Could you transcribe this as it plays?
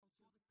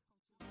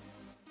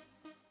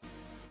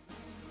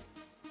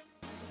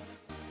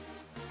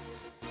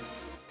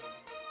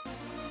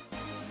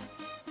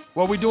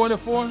What we doing it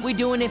for? We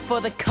doing it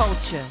for the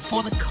culture.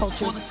 For the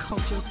culture. For the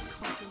culture.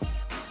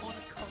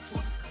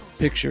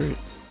 Picture it.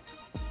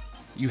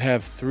 You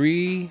have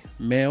 3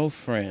 male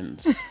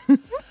friends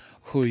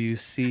who you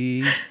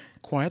see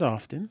quite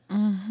often.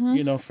 Mm-hmm.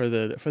 You know, for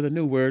the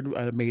new word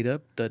I made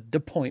up, the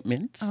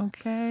appointments.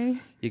 Okay.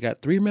 You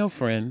got 3 male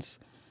friends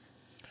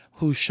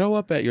who show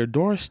up at your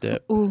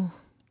doorstep, Ooh.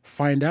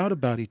 find out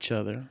about each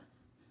other,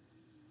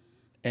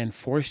 and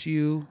force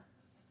you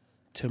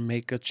to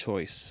make a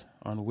choice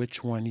on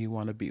which one you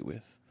want to be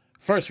with.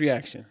 First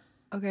reaction.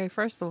 Okay,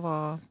 first of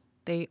all,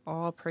 they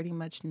all pretty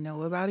much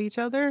know about each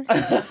other,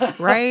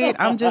 right?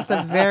 I'm just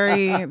a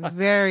very,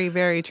 very,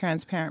 very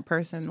transparent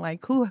person.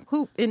 Like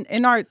who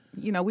in our,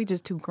 we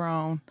just too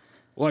grown.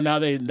 Well, now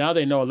they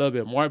know a little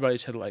bit more about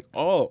each other. Like,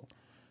 oh,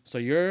 so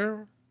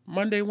you're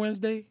Monday,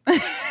 Wednesday?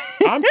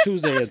 I'm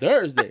Tuesday and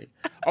Thursday.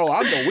 Oh,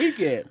 I'm the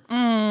weekend.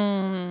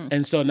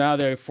 And so now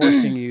they're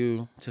forcing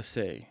you to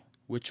say,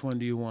 which one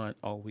do you want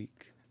all week?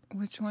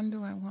 Which one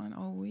do I want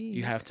all week?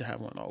 You have to have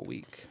one all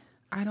week.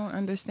 I don't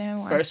understand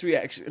why. First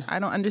reaction. I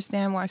don't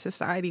understand why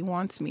society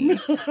wants me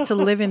to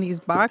live in these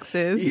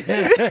boxes.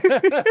 Yeah.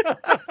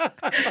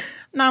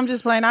 No, I'm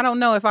just playing. I don't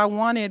know if I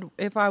wanted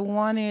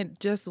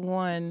just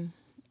one.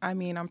 I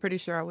mean, I'm pretty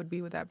sure I would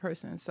be with that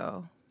person.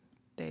 So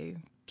they.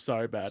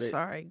 Sorry about it.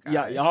 Sorry,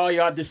 guys. Yeah,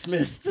 y'all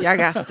dismissed. Y'all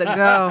got to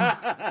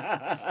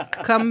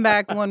go. Come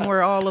back when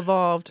we're all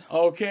evolved.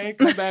 Okay,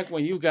 come back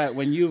when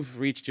you've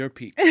reached your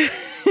peak.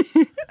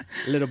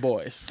 Little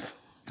boys.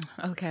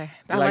 Okay,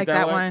 You I like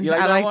that one. You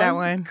I like that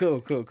one.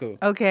 Cool.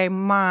 Okay,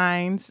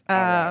 mine's.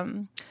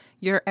 right.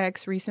 Your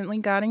ex recently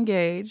got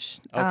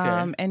engaged.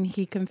 Okay. And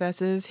he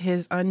confesses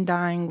his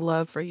undying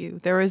love for you.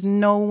 There is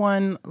no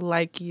one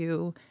like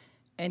you,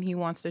 and he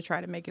wants to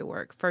try to make it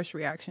work. First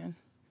reaction.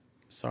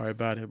 Sorry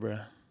about it,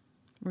 bruh.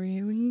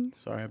 Really?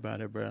 Sorry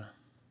about it, bruh.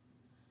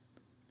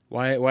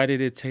 Why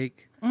did it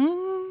take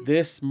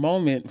this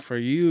moment for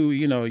you?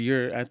 You know,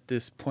 you're at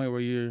this point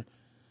where you're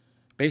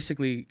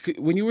basically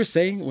when you were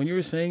saying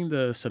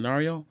the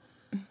scenario,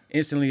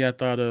 instantly I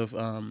thought of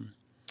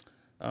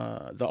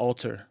The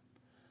Altar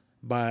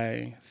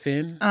by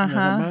Finn. You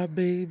know, my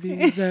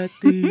baby's at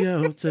the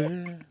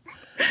altar.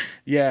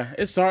 Yeah,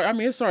 it's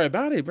sorry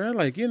about it, bro.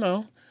 Like,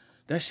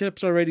 that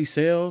ship's already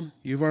sailed.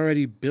 You've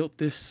already built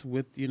this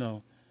with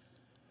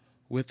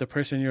the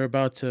person you're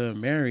about to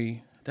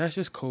marry. That's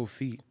just cold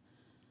feet.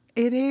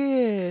 It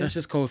is. That's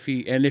just cold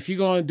feet. And if you're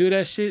going to do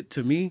that shit,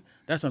 to me,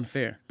 that's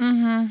unfair.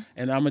 Mm-hmm.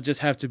 And I'm going to just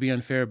have to be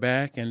unfair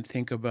back and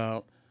think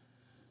about,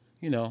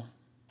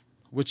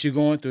 what you're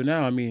going through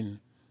now. I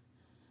mean,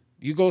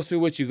 you go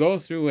through what you go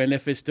through, and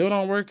if it still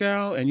don't work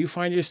out and you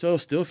find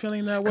yourself still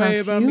feeling that way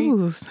about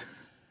me,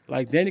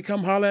 like, then you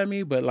come holler at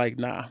me, but, like,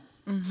 nah.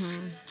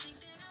 Mm-hmm.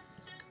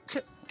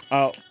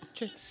 Oh,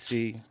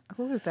 see.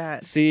 Who was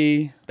that?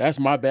 See, that's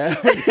my bad.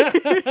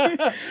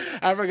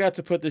 I forgot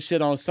to put the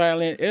shit on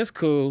silent. It's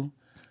cool.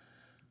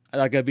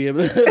 I gotta be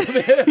able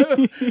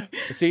to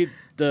see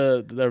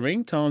the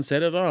ringtone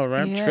said it all,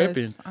 right? I'm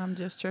tripping. I'm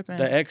just tripping.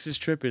 The ex is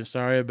tripping.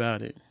 Sorry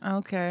about it.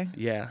 Okay.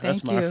 Yeah, Thank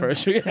that's my you.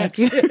 first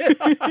reaction.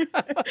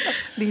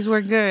 These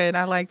were good.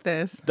 I like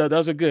this.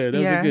 Those are good.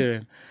 Those are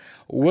good.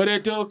 What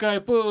it do,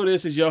 Kaipu?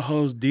 This is your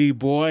host,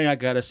 D-Boy. I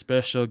got a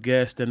special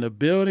guest in the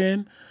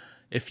building.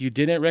 If you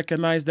didn't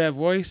recognize that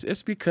voice,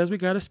 it's because we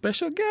got a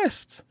special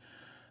guest.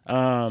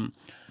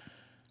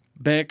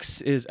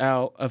 Bex is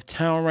out of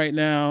town right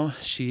now.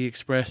 She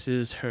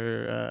expresses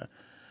her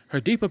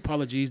deep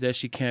apologies that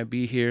she can't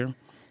be here.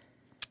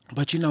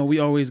 But, we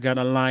always got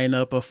a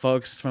lineup of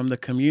folks from the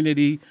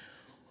community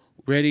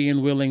ready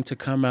and willing to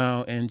come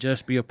out and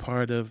just be a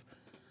part of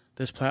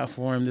this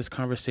platform, this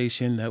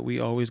conversation that we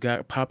always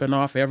got popping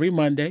off every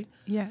Monday.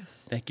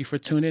 Yes. Thank you for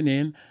tuning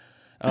in.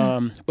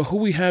 But who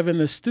we have in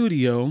the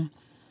studio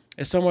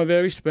is someone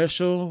very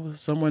special,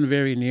 someone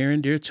very near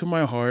and dear to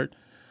my heart.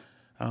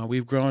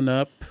 We've grown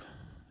up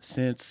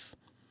since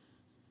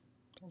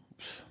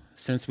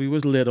we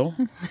was little,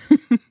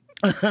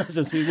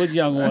 since we was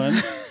young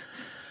ones.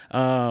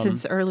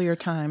 Since earlier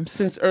times.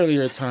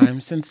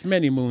 Since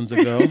many moons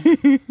ago.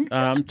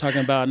 I'm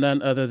talking about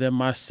none other than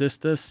my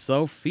sister,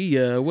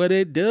 Sophia. What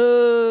it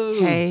do?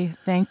 Hey,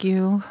 thank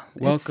you.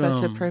 Welcome. It's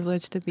such a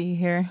privilege to be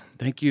here.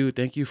 Thank you.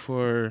 Thank you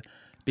for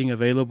being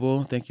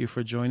available. Thank you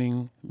for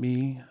joining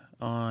me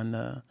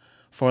on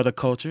For the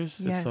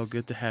Cultures. Yes. It's so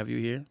good to have you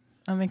here.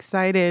 I'm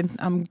excited.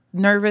 I'm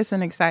nervous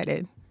and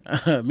excited.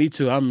 Me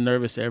too. I'm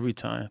nervous every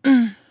time.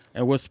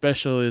 And what's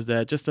special is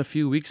that just a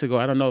few weeks ago,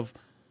 I don't know if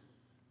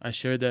I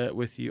shared that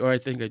with you, or I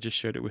think I just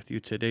shared it with you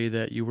today,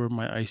 that you were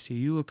my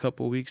ICU a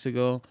couple weeks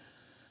ago.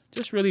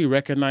 Just really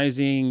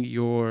recognizing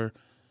your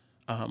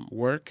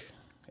work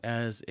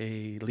as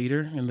a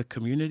leader in the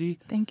community.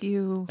 Thank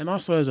you. And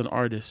also as an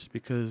artist,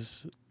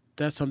 because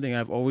that's something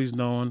I've always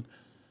known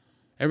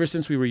ever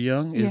since we were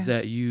young, is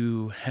that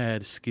you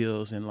had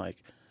skills in, like,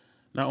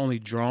 not only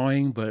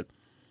drawing, but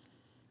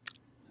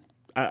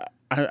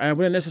I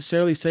wouldn't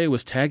necessarily say it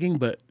was tagging,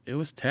 but it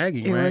was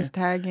tagging, right?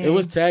 It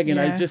was tagging.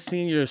 Yeah. I just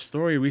seen your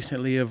story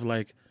recently of,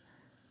 like,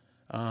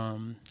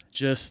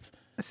 just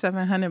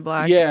 700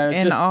 block. Yeah,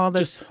 and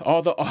just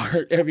all the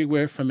art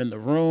everywhere, from in the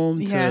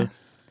room Yeah.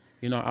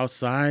 to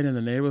outside in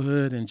the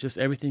neighborhood, and just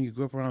everything you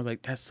grew up around.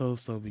 Like, that's so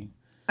Sobe,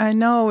 I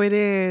know it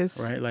is.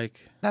 right?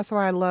 Like, That's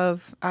why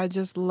I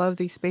just love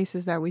these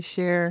spaces that we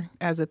share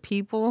as a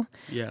people,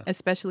 yeah,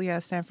 especially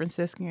as San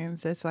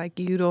Franciscans. It's like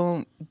you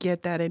don't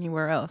get that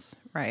anywhere else,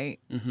 right?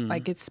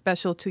 Like it's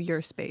special to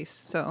your space.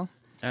 So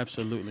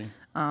absolutely.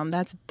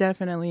 that's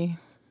definitely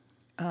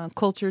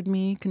cultured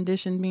me,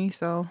 conditioned me.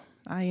 So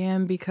I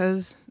am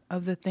because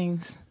of the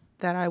things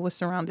that I was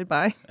surrounded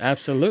by.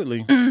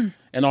 Absolutely.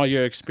 And all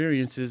your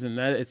experiences, and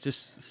that it's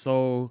just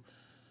so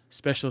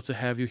special to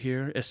have you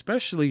here,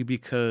 especially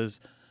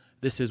because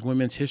this is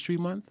Women's History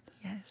Month.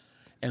 Yes.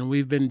 And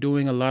we've been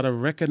doing a lot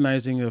of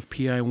recognizing of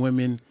PI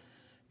women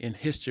in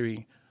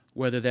history,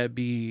 whether that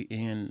be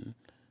in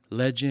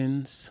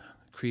legends,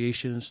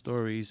 creation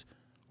stories,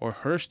 or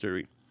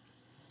herstory.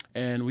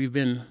 And we've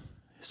been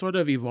sort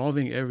of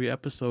evolving every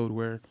episode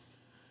where,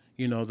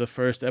 the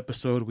first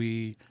episode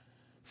we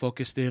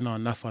focused in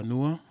on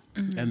Nafanua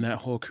and that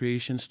whole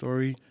creation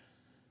story.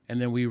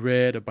 And then we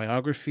read a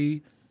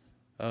biography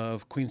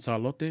of Queen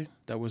Salote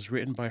that was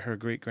written by her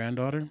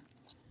great-granddaughter.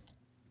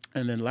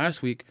 And then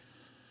last week,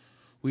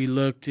 we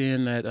looked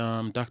in at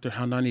Dr.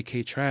 Haunani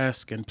K.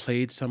 Trask and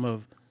played some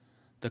of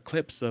the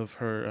clips of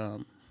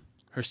her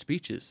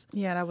speeches.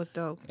 Yeah, that was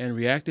dope. And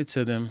reacted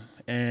to them.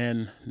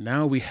 And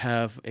now we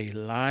have a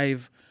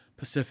live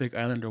Pacific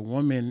Islander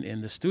woman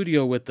in the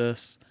studio with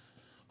us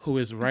who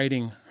is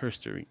writing her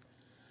story,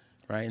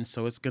 right? And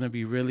so it's going to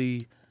be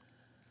really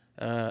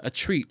a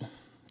treat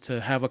to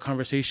have a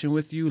conversation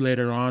with you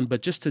later on,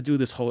 but just to do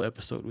this whole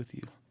episode with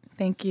you.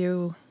 Thank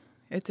you.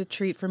 It's a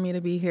treat for me to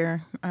be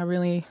here. I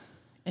really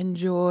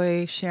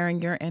enjoy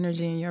sharing your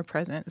energy and your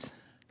presence.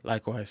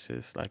 Likewise,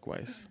 sis.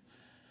 Likewise.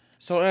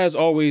 So as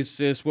always,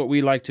 sis, what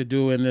we like to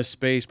do in this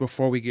space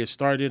before we get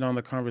started on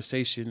the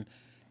conversation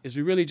is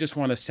we really just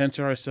want to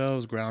center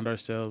ourselves, ground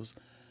ourselves,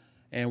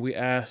 and we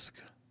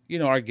ask,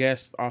 our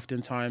guests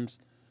oftentimes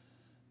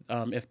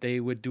if they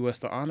would do us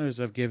the honors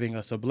of giving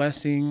us a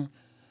blessing,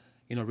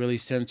 really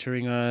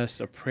centering us,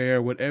 a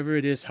prayer, whatever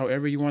it is,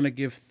 however you want to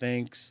give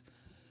thanks,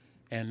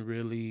 and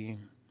really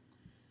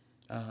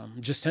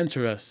just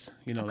center us,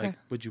 Okay. like,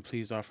 would you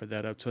please offer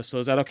that up to us? So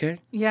is that okay?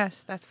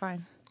 Yes, that's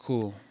fine.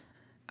 Cool.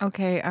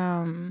 Okay.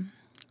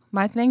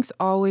 My thanks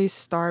always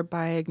start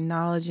by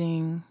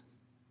acknowledging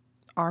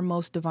our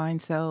most divine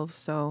selves.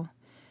 So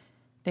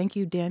thank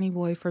you, Danny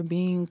Boy, for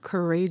being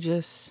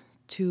courageous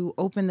to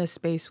open this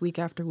space week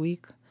after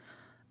week.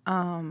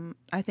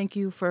 I thank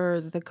you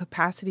for the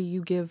capacity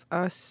you give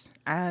us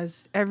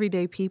as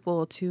everyday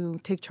people to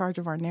take charge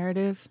of our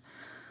narrative.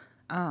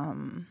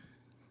 And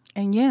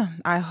yeah,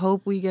 I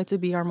hope we get to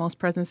be our most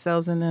present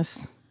selves in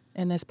this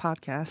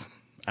podcast.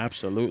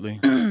 Absolutely.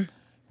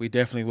 We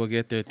definitely will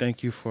get there.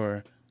 Thank you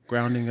for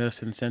grounding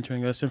us and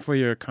centering us, and for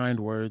your kind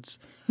words.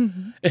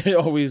 It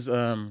always,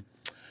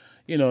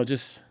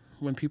 just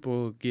when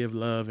people give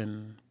love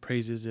and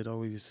praises, it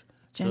always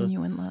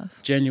Genuine love.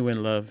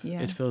 Genuine love.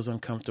 Yeah. It feels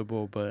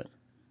uncomfortable, but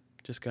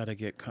just got to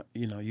get,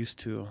 used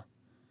to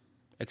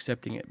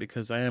accepting it,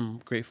 because I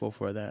am grateful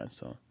for that.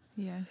 So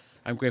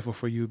Yes. I'm grateful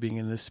for you being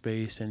in this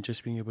space and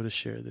just being able to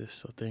share this.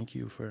 So thank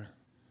you for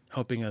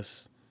helping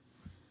us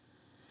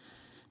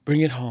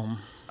bring it home.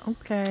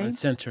 Okay. And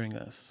centering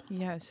us.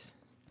 Yes.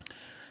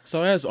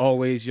 So as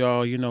always,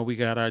 y'all, we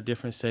got our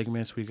different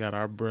segments. We got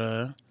our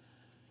bruh,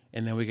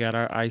 and then we got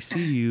our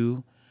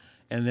ICU.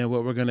 And then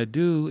what we're going to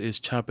do is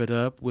chop it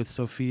up with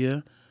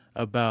Sophia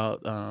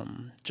about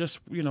just,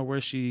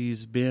 where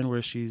she's been,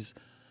 where she's,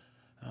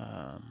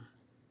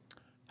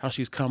 how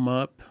she's come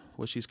up,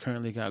 what she's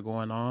currently got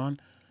going on,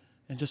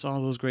 and just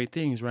all those great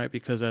things, right?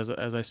 Because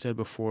as I said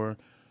before,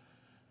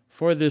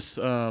 for this,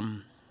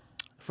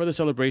 for the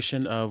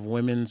celebration of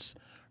Women's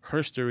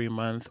Herstory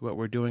Month, what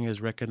we're doing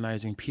is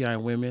recognizing PI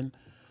women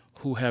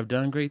who have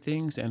done great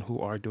things and who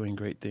are doing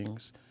great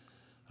things.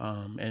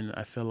 And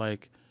I feel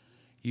like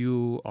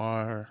you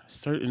are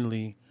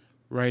certainly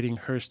writing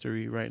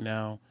herstory right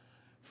now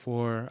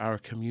for our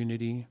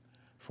community,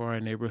 for our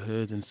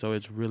neighborhoods. And so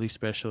it's really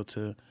special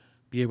to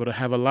be able to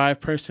have a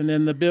live person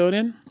in the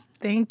building.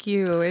 Thank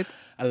you.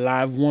 It's a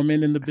live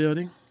woman in the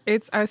building.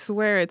 I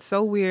swear, it's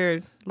so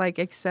weird, like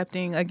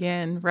accepting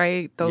again,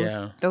 right?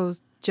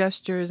 Those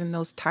gestures and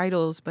those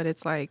titles, but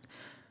it's like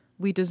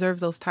we deserve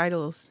those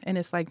titles, and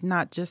it's like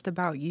not just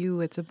about you,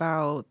 it's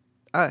about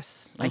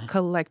us, like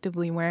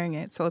collectively wearing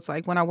it. So it's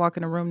like when I walk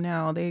in a room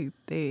now, they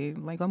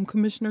like, I'm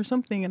commissioner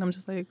something, and I'm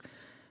just like,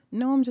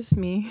 no, I'm just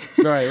me.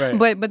 Right.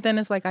 But then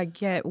it's like I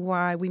get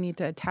why we need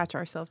to attach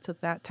ourselves to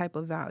that type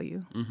of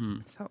value.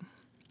 So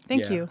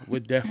thank you. We're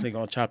definitely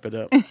gonna chop it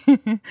up.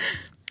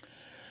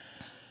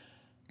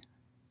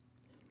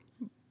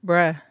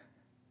 Bruh.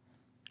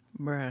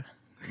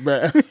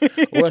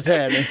 What's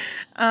happening?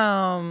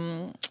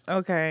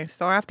 Okay,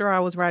 so after I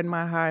was riding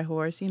my high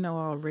horse,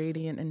 all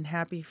radiant and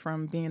happy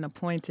from being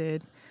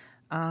appointed,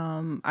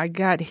 I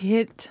got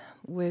hit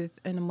with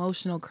an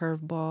emotional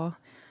curveball.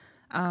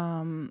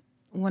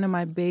 one of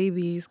my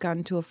babies got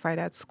into a fight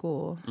at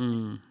school.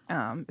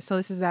 So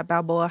this is at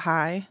Balboa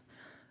High.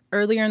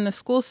 Earlier in the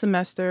school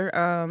semester,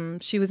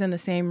 she was in the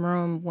same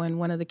room when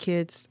one of the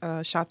kids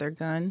shot their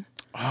gun.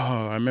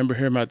 Oh, I remember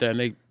hearing about that.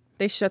 And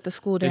They shut the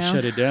school down. they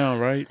shut it down,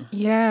 right?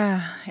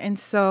 Yeah. And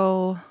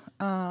so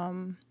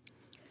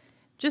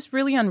just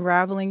really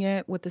unraveling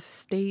it with the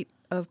state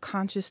of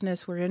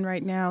consciousness we're in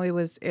right now, it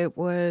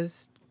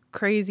was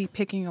crazy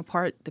picking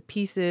apart the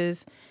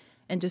pieces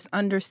and just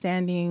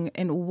understanding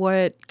in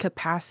what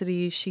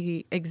capacity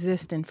she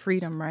exists in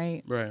freedom,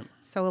 right? Right.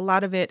 So a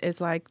lot of it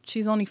is like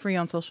she's only free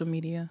on social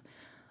media.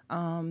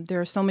 There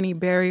are so many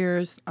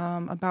barriers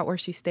about where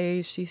she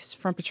stays. She's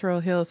from Potrero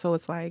Hill, so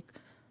it's like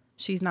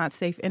she's not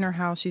safe in her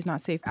house. She's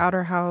not safe out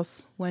her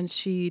house. When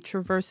she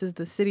traverses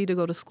the city to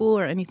go to school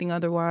or anything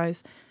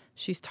otherwise,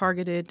 she's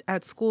targeted.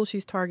 At school,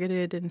 she's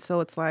targeted, and so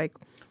it's like,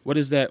 What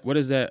does that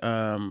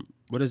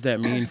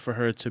mean for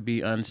her to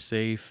be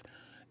unsafe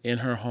in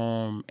her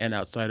home and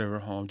outside of her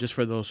home? Just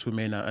for those who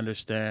may not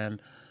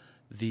understand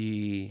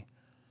the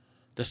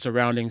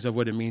surroundings of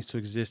what it means to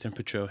exist in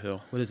Potrero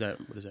Hill. What does that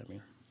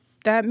mean?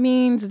 that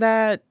means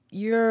that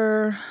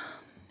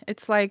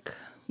it's like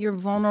you're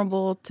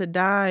vulnerable to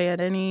die at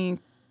any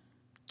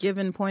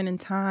given point in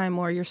time,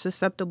 or you're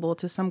susceptible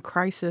to some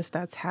crisis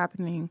that's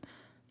happening.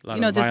 A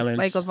lot of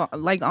violence. Just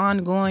like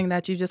ongoing,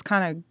 that you just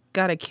kind of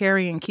got to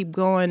carry and keep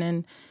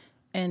going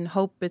and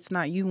hope it's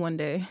not you one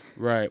day.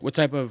 Right. What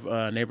type of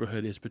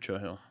neighborhood is Potrero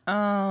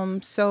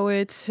Hill? So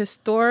it's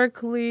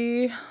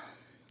historically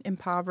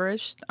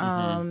impoverished,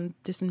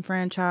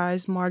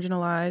 disenfranchised,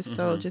 marginalized.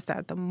 So just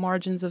at the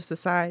margins of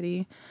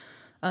society.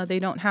 They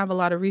don't have a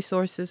lot of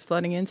resources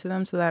flooding into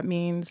them. So that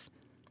means,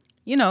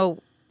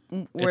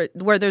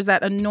 where there's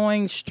that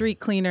annoying street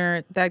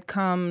cleaner that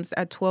comes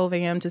at 12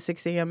 a.m. to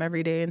 6 a.m.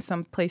 every day in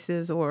some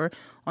places, or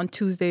on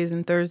Tuesdays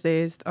and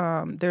Thursdays,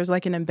 there's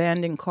like an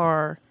abandoned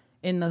car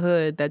in the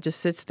hood that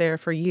just sits there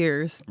for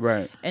years.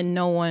 Right. And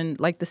no one,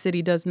 like the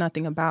city does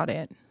nothing about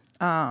it.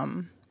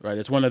 Right.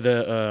 It's one of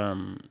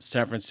the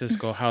San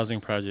Francisco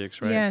housing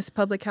projects, right? Yes,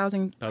 public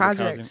housing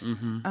projects.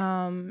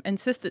 And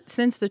since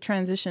the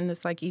transition,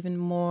 it's like even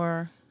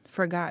more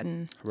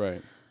forgotten.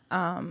 Right.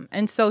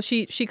 And so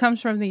she comes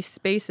from these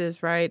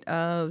spaces, right,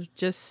 of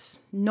just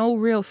no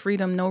real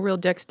freedom, no real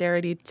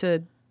dexterity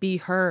to be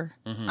her.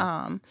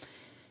 And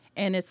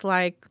it's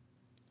like,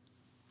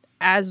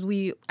 as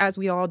we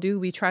all do,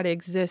 we try to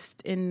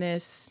exist in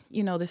this,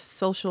 this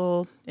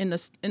social, in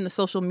the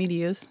social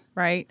medias,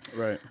 right?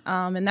 Right.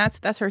 And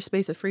that's her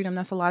space of freedom.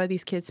 That's a lot of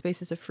these kids'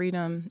 spaces of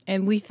freedom.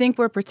 And we think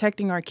we're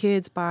protecting our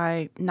kids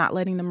by not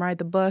letting them ride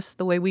the bus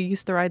the way we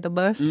used to ride the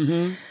bus.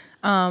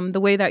 The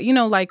way that,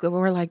 like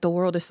we're like, the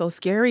world is so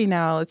scary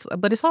now.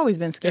 But it's always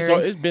been scary.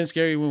 It's been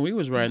scary when we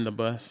was riding the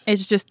bus.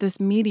 It's just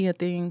this media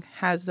thing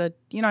has It's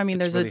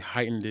really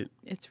heightened it.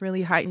 It's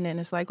really heightened it.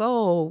 And it's like,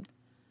 oh,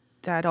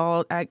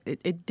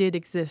 it did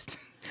exist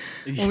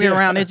when we were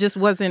around. It just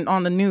wasn't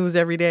on the news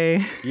every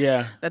day.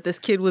 Yeah. That this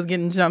kid was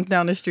getting jumped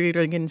down the street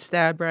or getting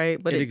stabbed,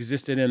 right? But it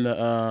existed in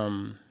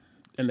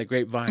the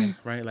grapevine,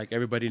 right? Like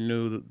everybody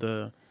knew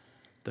the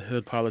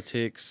hood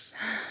politics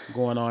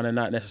going on, and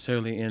not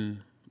necessarily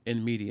in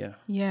media.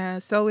 Yeah.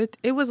 So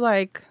it was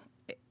like,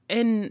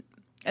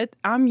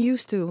 I'm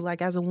used to,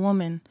 like, as a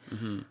woman,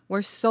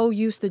 we're so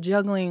used to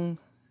juggling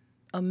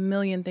a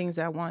million things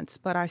at once.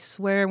 But I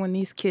swear, when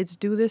these kids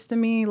do this to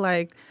me,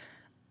 like,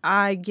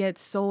 I get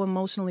so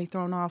emotionally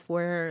thrown off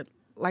where,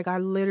 like, I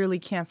literally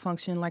can't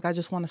function. Like, I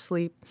just want to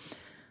sleep.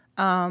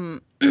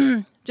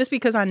 Just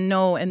because I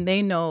know, and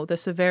they know, the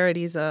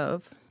severities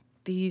of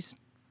these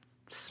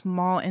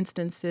small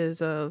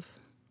instances of,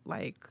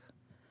 like,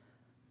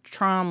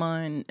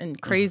 trauma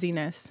and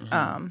craziness.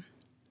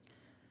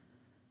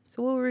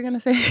 So what were we going to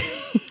say?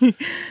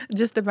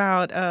 Just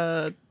about,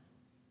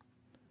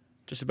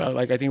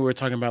 like, I think we were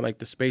talking about, like,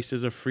 the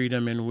spaces of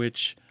freedom in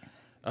which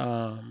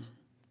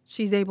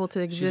she's able to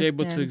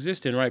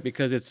exist in, right?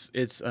 Because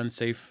it's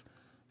unsafe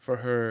for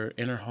her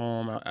in her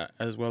home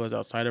as well as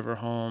outside of her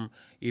home.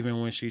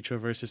 Even when she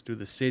traverses through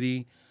the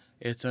city,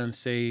 it's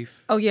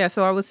unsafe. Oh, yeah.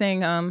 So I was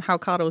saying how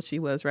coddled she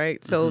was,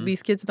 right? So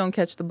these kids don't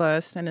catch the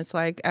bus. And it's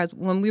like, as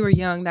when we were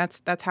young,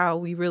 that's how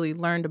we really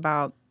learned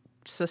about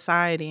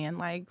society and,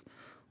 like,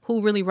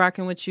 who really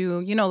rocking with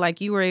you. Like,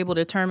 you were able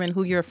to determine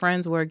who your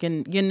friends were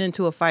getting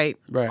into a fight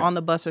on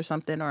the bus or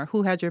something, or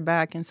who had your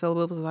back. And so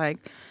it was like,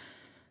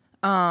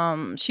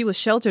 she was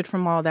sheltered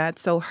from all that.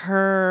 So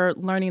her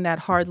learning that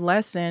hard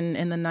lesson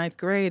in the 9th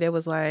grade, it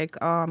was like,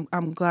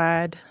 I'm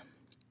glad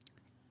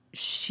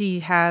she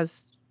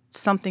has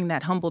something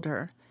that humbled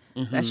her,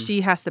 that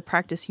she has to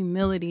practice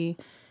humility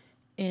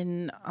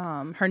in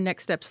her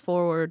next steps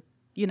forward,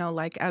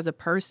 like, as a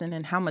person,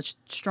 and how much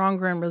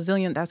stronger and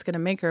resilient that's going to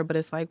make her. But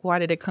it's like, why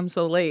did it come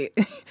so late?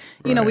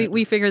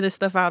 We figure this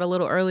stuff out a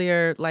little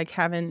earlier, like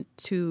having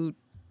to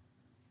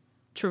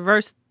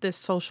traverse this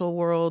social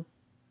world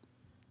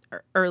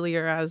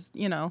earlier, as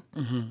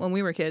when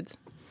we were kids.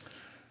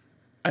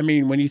 I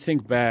mean, when you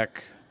think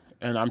back,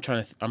 and I'm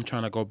trying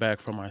to go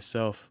back for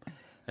myself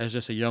as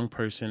just a young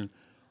person,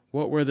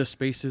 What were the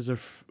spaces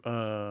of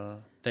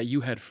that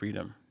you had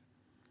freedom?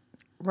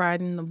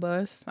 Riding the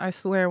bus. I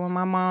swear, when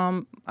my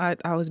mom,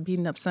 I was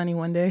beating up Sonny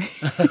one day.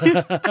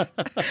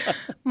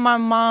 My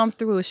mom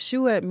threw a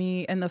shoe at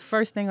me, and the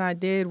first thing I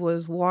did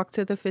was walk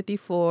to the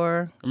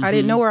 54. I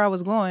didn't know where I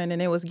was going,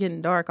 and it was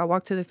getting dark. I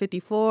walked to the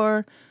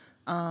 54.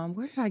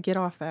 Where did I get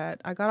off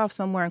at? I got off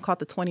somewhere and caught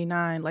the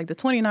 29. Like, the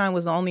 29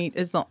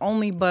 is the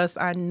only bus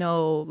I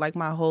know, like,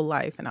 my whole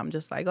life. And I'm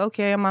just like,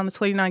 okay, I'm on the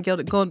 29,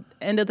 go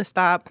end of the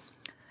stop,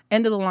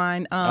 end of the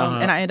line,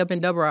 and I end up in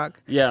Dub Rock.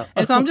 Yeah.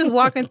 And so I'm just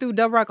walking through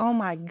Dub Rock. Oh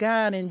my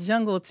God, and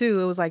Jungle too.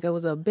 It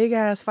was a big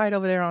ass fight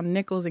over there on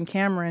Nichols and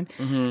Cameron.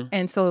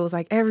 And so it was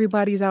like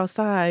everybody's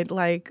outside,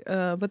 like,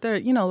 but they're,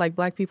 like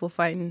black people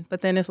fighting.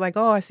 But then it's like,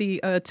 oh, I see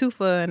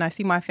Tufa and I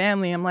see my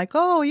family. I'm like,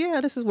 oh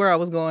yeah, this is where I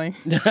was going.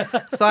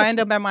 So I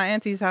end up at my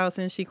auntie's house,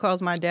 and she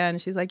calls my dad,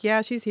 and she's like,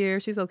 yeah, she's here,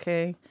 she's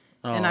okay.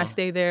 And I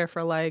stayed there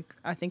for like,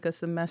 I think a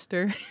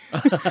semester.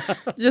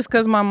 Just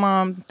because my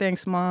mom,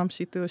 thanks mom,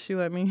 she threw a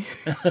shoe at me.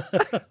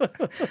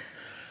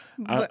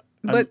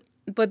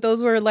 But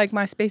those were like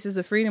my spaces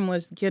of freedom,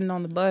 was getting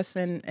on the bus,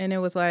 and it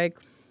was like,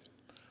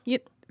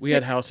 we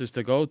had houses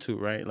to go to,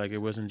 right? Like, it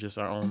wasn't just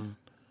our own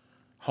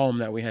home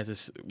that we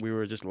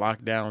were just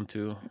locked down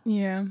to.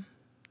 Yeah.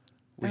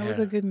 That was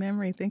a good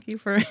memory. Thank you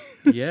for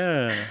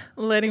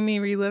letting me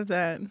relive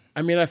that.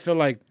 I mean, I feel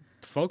like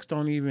folks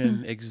don't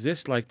even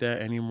exist like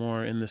that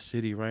anymore in the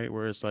city, right?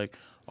 Where it's like,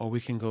 oh, we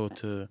can go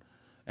to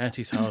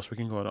auntie's house, we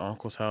can go to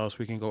uncle's house,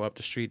 we can go up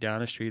the street, down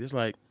the street. It's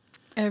like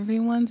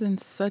everyone's in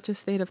such a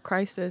state of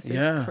crisis.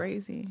 It's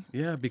crazy.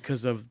 Yeah,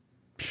 because of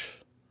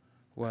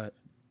what?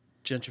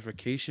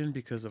 Gentrification,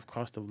 because of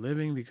cost of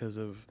living, because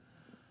of...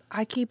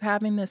 I keep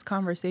having this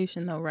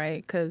conversation though,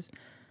 right? Because,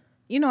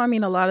 a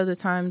lot of the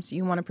times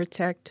you want to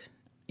protect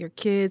your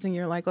kids and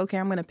you're like, okay,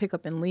 I'm going to pick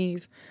up and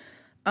leave.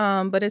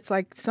 But it's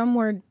like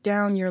somewhere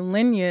down your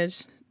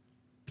lineage,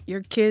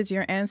 your kids,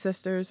 your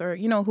ancestors, or,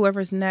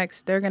 whoever's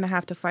next, they're going to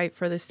have to fight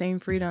for the same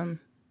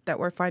freedom that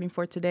we're fighting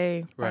for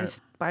today, right,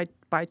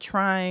 by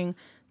trying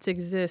to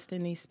exist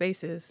in these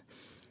spaces.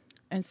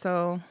 And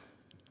so,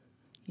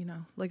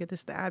 look at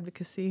this, the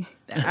advocacy,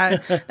 the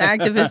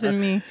activist in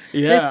me.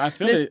 Yeah, I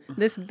feel it.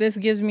 This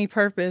gives me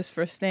purpose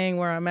for staying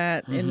where I'm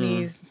at in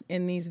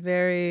these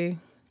very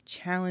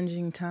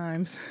challenging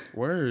times.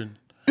 Word.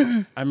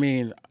 I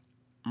mean,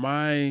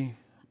 my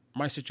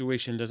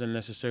situation doesn't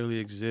necessarily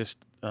exist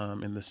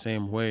in the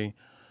same way,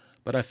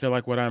 but I feel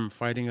like what I'm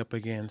fighting up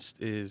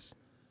against is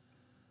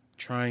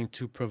trying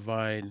to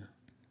provide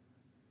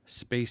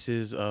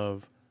spaces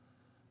of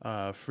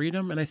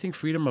freedom, and I think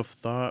freedom of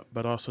thought,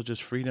 but also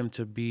just freedom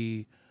to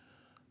be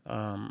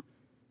her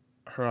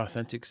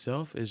authentic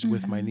self is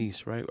with my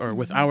niece, right? Or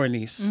with our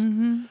niece.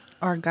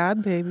 Our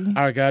God baby.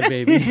 Our God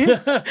baby.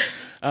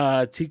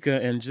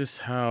 Tika, and just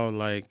how,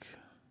 like,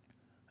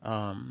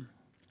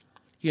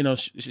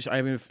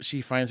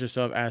 she finds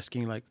herself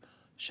asking, like,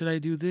 should I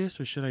do this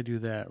or should I do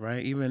that,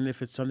 right? Even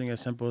if it's something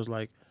as simple as,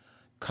 like,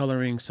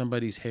 coloring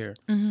somebody's hair.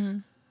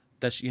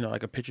 That's,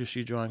 like a picture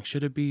she's drawing.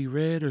 Should it be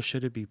red or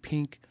should it be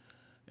pink?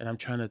 And I'm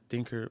trying to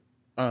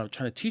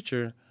teach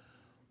her,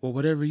 well,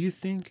 whatever you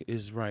think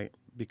is right.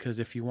 Because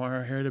if you want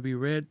her hair to be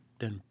red,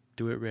 then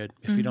do it red.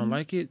 If you don't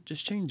like it,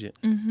 just change it.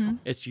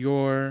 It's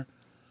your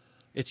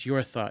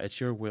thought. It's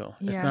your will.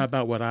 Yeah. It's not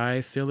about what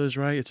I feel is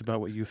right. It's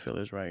about what you feel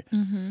is right.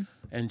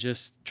 And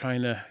just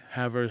trying to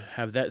have her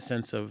have that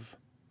sense of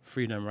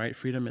freedom, right?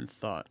 Freedom in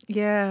thought.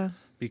 Yeah.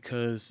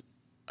 Because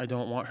I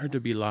don't want her to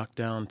be locked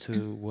down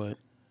to what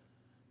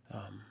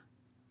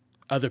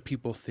other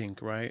people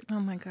think, right? Oh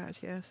my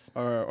gosh, yes.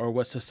 Or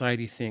what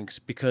society thinks,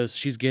 because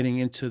she's getting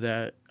into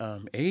that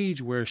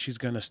age where she's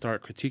going to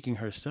start critiquing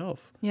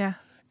herself. Yeah.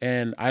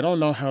 And I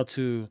don't know how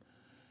to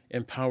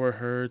empower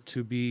her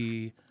to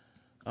be,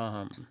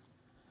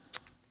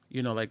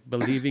 like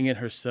believing in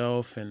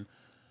herself and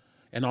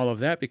all of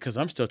that, because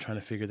I'm still trying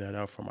to figure that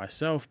out for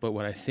myself. But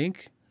what I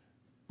think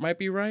might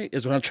be right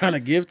is what I'm trying to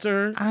give to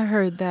her. I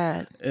heard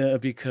that.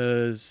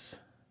 Because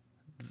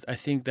I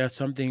think that's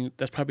something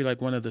that's probably like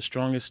one of the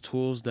strongest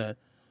tools that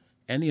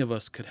any of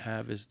us could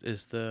have is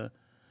the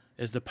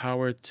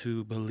power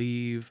to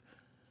believe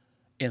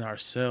in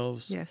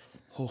ourselves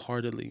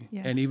wholeheartedly.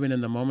 Yes. And even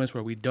in the moments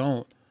where we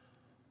don't,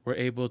 we're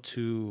able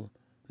to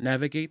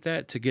navigate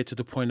that to get to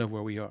the point of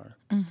where we are.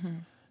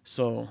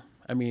 So,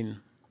 I mean,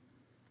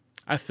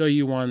 I feel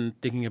you on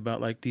thinking about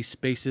like these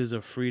spaces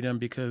of freedom,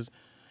 because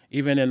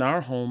even in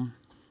our home,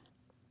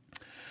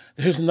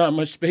 there's not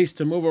much space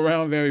to move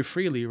around very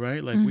freely,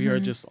 right? Like we are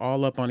just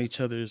all up on each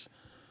other's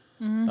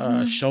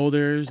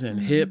shoulders and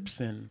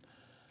hips, and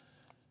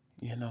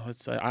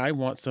it's like I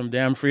want some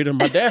damn freedom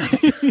myself.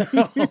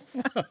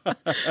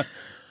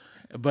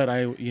 But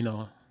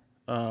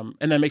and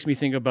that makes me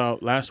think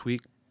about last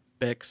week,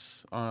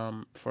 Bex,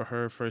 for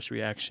her first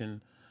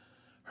reaction.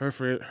 Her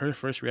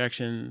first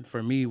reaction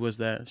for me was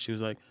that she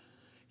was like,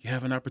 "You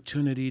have an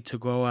opportunity to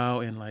go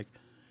out and like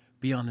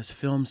be on this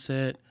film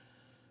set,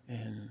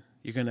 and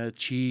you're going to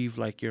achieve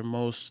like your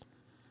most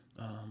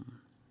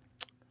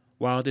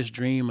wildest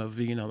dream of,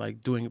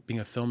 like being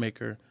a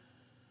filmmaker.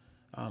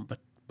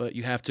 but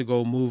you have to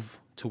go move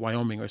to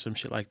Wyoming or some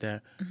shit like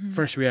that.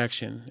 First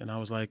reaction, and I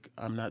was like,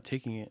 I'm not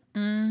taking it.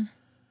 And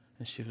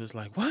she was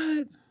like,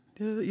 what?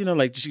 You know,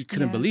 like she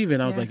couldn't believe it.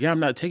 And I was like, yeah, I'm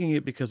not taking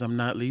it because I'm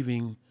not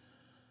leaving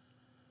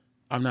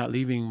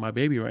my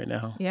baby right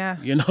now. Yeah.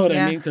 You know what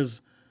I mean?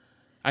 Because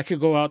I could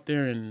go out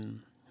there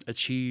and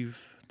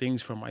achieve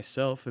things for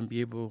myself and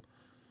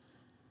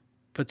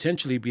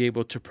potentially be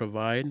able to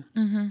provide,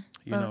 you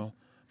know,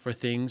 for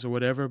things or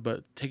whatever.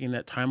 But taking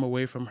that time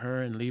away from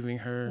her and leaving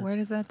her. Where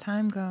does that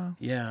time go?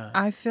 Yeah.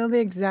 I feel the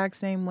exact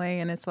same way.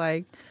 And it's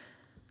like,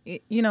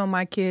 you know,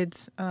 my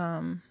kids,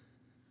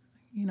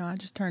 you know, I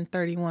just turned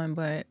 31,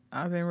 but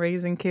I've been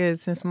raising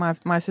kids since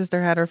my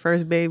sister had her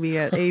first baby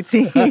at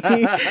 18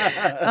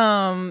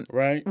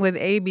 Right. with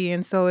AB.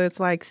 And so it's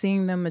like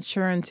seeing them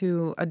mature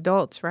into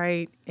adults,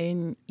 right?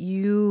 And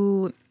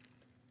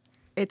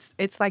it's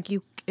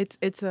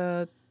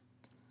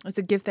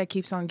a gift that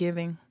keeps on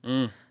giving.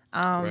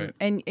 Right.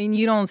 And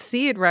you don't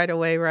see it right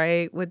away,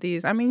 right? With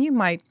these, I mean,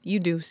 you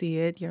do see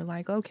it. You're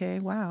like, okay,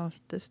 wow,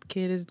 this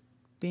kid is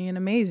being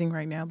amazing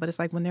right now. But it's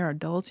like when they're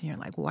adults and you're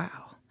like,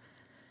 wow.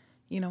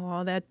 You know,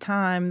 all that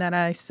time that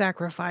I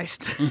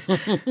sacrificed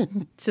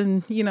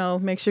to, you know,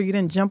 make sure you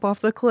didn't jump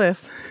off the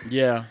cliff.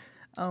 Yeah.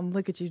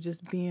 Look at you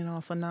just being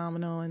all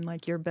phenomenal and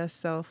like your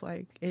best self.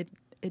 Like it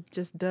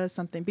just does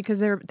something because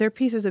they're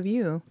pieces of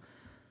you.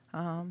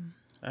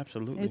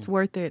 Absolutely. It's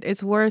worth it.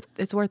 It's worth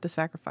the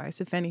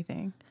sacrifice, if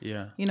anything.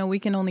 Yeah. You know, we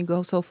can only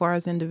go so far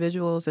as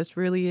individuals. This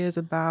really is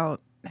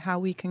about how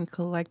we can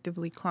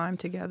collectively climb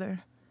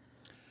together.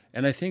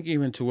 And I think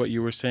even to what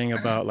you were saying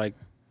about like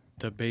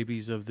the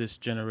babies of this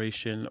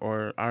generation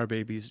or our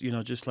babies, you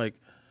know, just like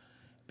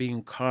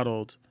being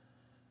coddled,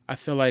 I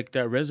feel like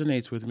that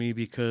resonates with me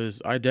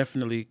because I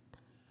definitely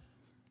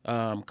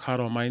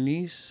coddle my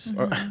niece,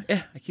 or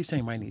I keep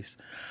saying my niece.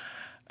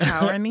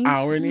 Our niece?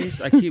 Our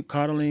niece. I keep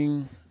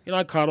coddling, you know,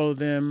 I coddle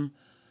them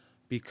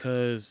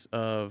because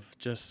of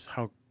just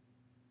how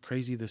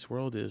crazy this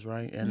world is,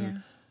 right?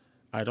 And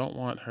I don't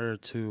want her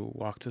to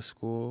walk to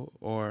school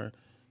or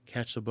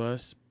catch the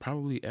bus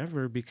probably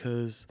ever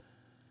because,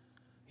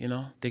 you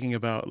know, thinking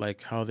about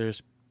like how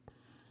there's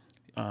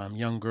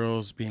young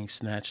girls being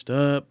snatched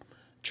up,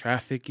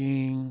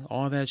 trafficking,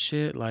 all that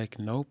shit. Like,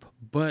 nope.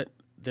 But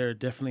there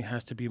definitely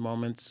has to be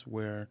moments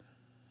where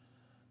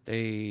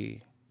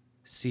they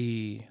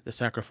see the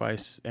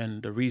sacrifice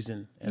and the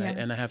reason.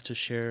 And I have to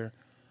share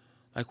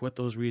like what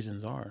those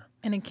reasons are.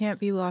 And it can't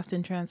be lost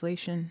in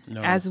translation,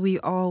 No. as we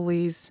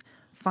always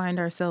find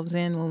ourselves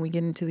in when we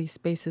get into these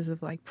spaces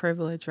of like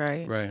privilege,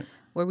 right? Right.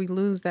 Where we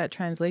lose that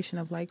translation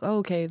of like, oh,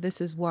 okay,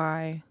 this is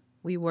why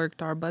we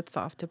worked our butts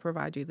off to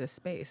provide you this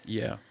space.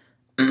 Yeah.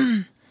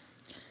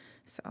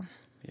 So,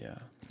 Yeah.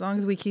 as long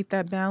as we keep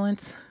that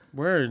balance,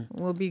 Word.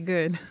 we'll be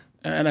good.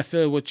 And I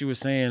feel what you were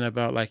saying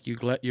about like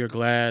you're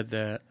glad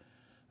that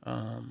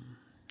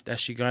that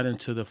she got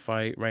into the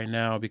fight right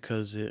now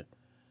because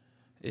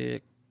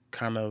it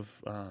kind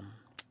of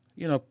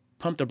you know,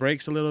 pumped the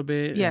brakes a little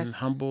bit and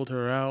humbled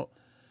her out.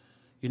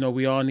 You know,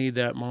 we all need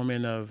that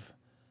moment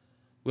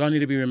we all need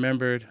to be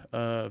remembered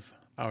of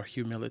our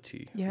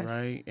humility,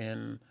 right?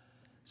 And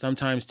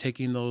sometimes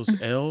taking those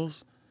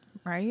L's,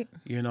 right?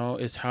 You know,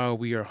 is how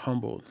we are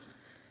humbled.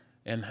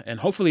 And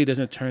hopefully it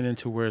doesn't turn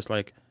into where it's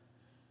like,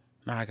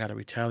 nah, I gotta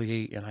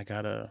retaliate and I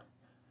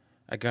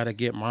gotta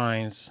get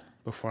mines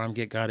before I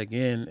get God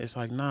again. It's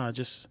like, nah,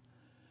 just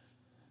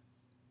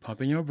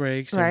pumping your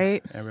brakes,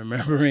 right? And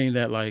remembering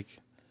that like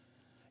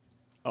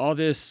all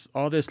this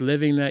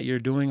living that you're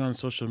doing on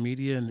social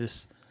media and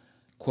this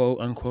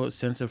quote unquote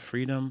sense of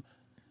freedom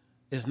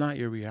is not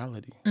your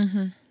reality,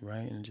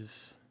 right? And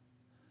just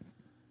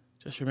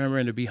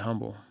remembering to be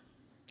humble.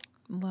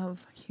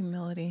 Love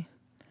humility.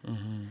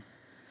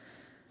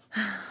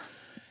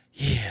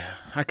 Yeah,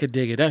 I could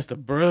dig it. That's the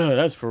bruh.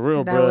 That's for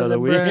real, that bruh. Was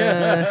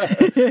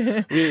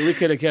we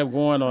could have kept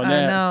going on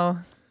that. I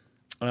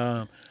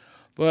know.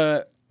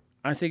 But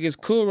I think it's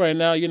cool right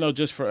now, you know,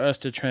 just for us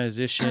to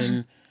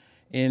transition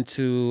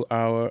into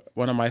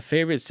one of my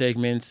favorite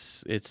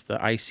segments. It's the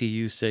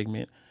ICU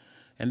segment.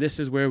 And this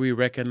is where we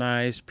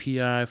recognize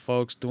PI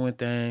folks doing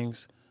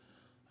things,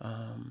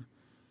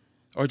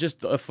 or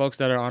just folks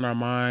that are on our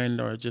mind,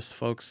 or just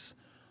folks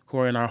who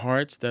are in our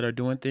hearts that are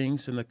doing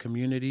things in the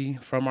community,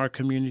 from our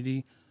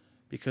community,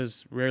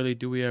 because rarely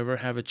do we ever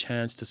have a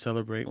chance to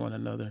celebrate one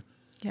another.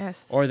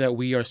 Yes. Or that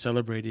we are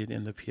celebrated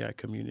in the PI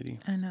community.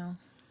 I know.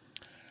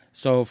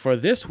 So for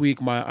this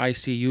week, my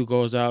ICU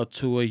goes out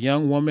to a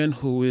young woman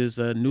who is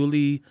a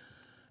new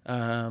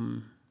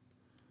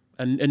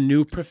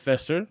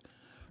professor,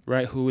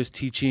 right, who is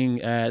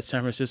teaching at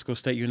San Francisco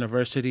State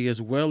University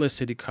as well as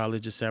City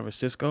College of San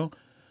Francisco.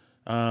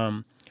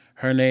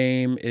 Her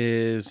name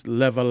is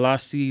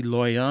Levalasi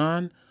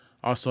Loyan,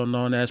 also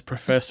known as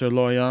Professor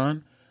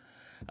Loyan.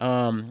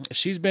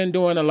 She's been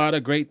doing a lot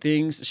of great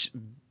things.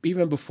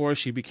 Even before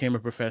she became a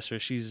professor,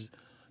 she's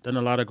done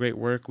a lot of great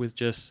work with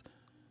just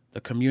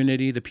the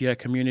community, the PI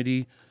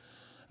community,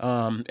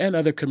 and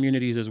other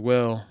communities as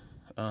well,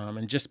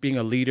 and just being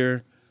a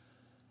leader.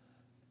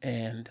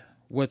 And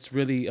what's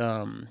really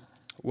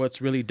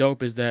what's really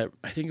dope is that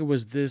I think it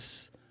was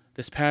this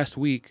past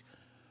week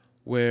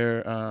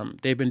where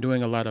they've been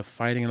doing a lot of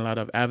fighting and a lot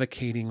of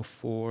advocating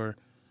for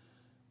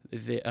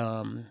the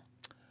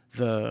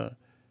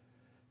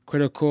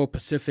critical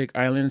Pacific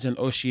Islands and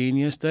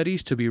Oceania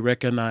studies to be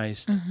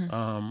recognized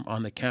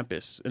on the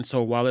campus. And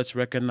so while it's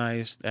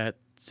recognized at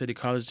City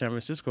College San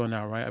Francisco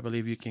now, right, I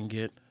believe you can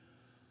get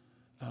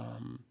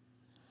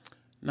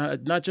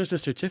not just a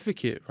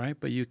certificate, right,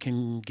 but you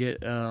can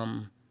get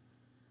your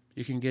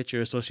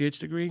associate's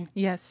degree.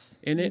 Yes,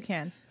 in it.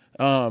 You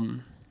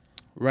can.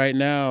 Right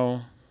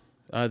now,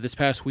 this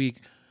past week,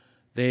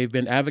 they've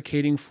been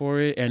advocating for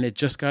it, and it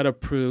just got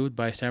approved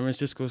by San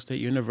Francisco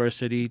State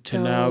University to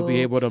now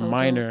be able to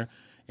minor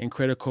in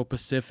critical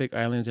Pacific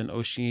Islands and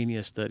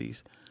Oceania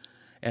studies.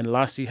 And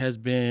LASI has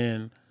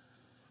been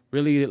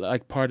really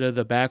like part of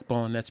the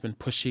backbone that's been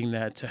pushing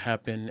that to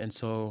happen. And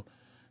so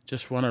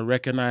just want to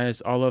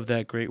recognize all of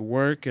that great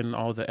work and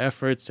all the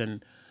efforts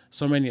and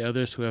so many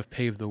others who have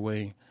paved the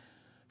way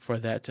for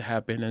that to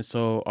happen. And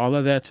so all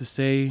of that to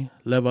say,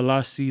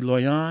 Levalasi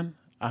Loyan,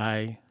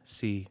 I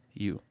see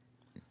you.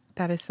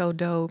 That is so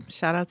dope.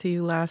 Shout out to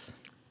you, Las.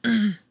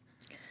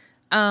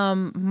 My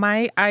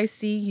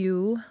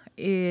ICU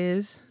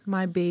is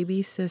my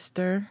baby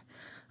sister,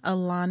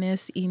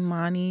 Alanis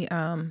Imani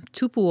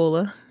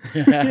Tupuola.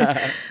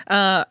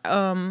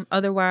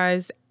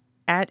 Otherwise,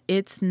 at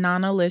It's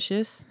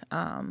Nanalicious.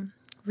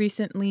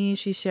 Recently,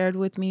 she shared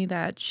with me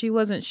that she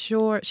wasn't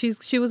sure.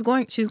 She's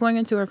going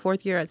into her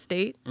 4th year at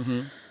State.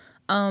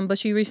 But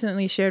she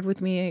recently shared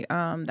with me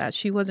that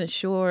she wasn't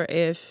sure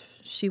if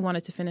she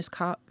wanted to finish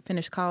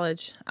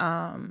college.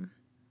 And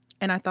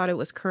I thought it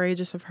was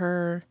courageous of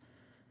her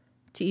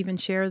to even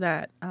share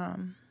that.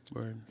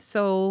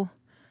 So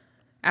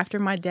after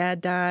my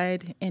dad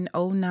died in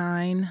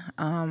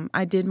 2009,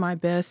 I did my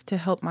best to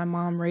help my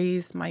mom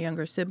raise my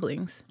younger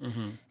siblings.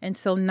 And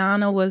so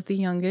Nana was the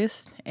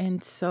youngest.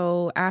 And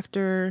so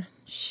after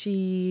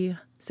she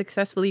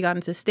successfully got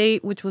into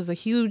State, which was a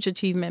huge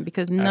achievement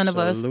because none of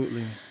us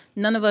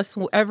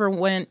ever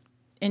went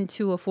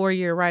into a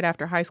 4-year right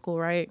after high school,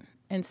 right?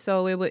 And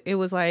so it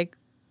was like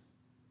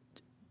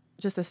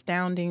just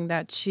astounding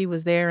that she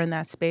was there in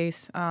that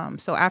space.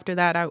 So after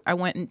that, I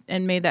went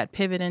and made that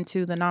pivot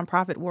into the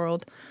nonprofit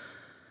world.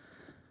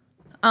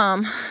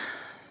 So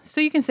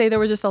you can say there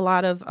were just a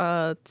lot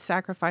of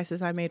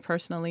sacrifices I made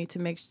personally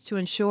to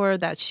ensure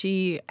that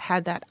she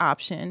had that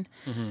option.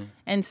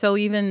 And so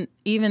even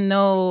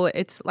though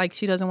it's like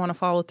she doesn't want to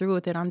follow through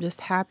with it, I'm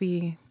just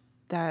happy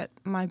that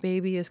my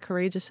baby is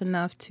courageous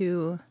enough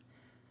to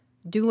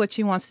do what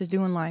she wants to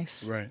do in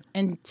life, right,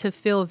 and to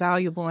feel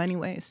valuable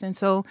anyways. And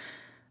so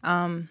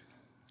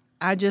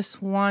I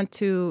just want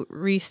to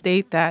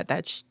restate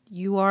that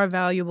you are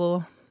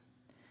valuable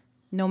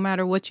no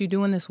matter what you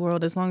do in this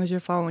world, as long as you're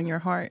following your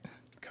heart.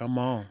 Come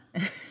on.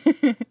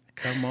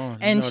 Come on.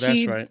 And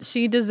that's right.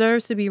 She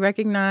deserves to be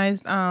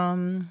recognized.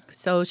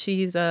 So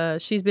she's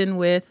been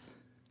with,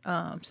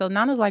 so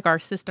Nana's like our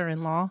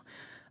sister-in-law.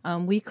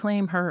 We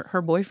claim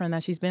her boyfriend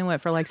that she's been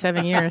with for like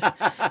 7 years,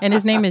 and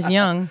his name is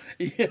Young.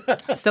 Yeah.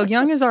 So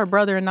Young is our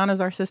brother, and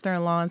Nana's our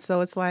sister-in-law. And so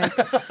it's like,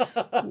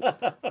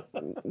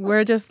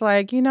 we're just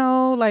like,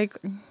 like,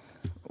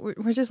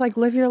 we're just like,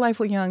 live your life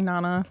with Young,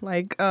 Nana.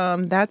 Like,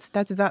 that's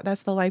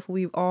the life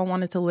we've all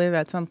wanted to live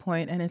at some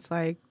point. And it's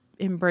like,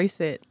 embrace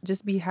it.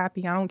 Just be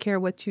happy. I don't care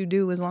what you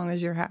do as long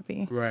as you're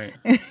happy. Right.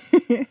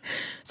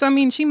 So, I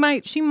mean, she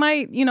might,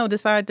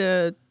 decide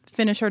to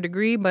finish her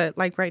degree, but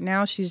like right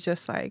now she's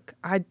just like,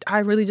 I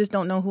really just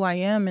don't know who I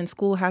am, and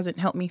school hasn't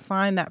helped me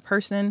find that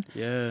person.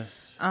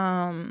 Yes.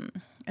 And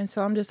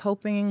so I'm just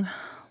hoping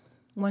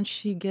once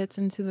she gets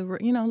into the,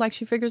 like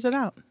she figures it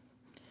out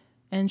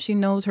and she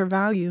knows her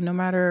value no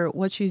matter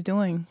what she's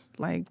doing.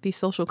 Like, these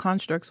social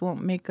constructs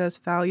won't make us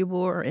valuable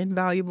or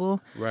invaluable.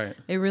 Right.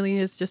 It really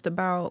is just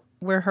about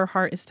where her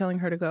heart is telling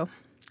her to go.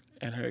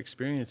 And her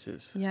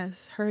experiences.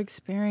 Yes, her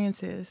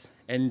experiences.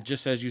 And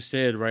just as you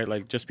said, right,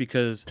 like just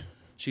because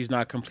she's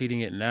not completing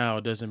it now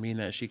doesn't mean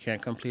that she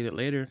can't complete it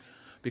later,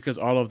 because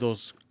all of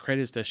those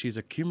credits that she's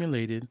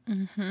accumulated,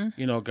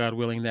 God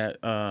willing that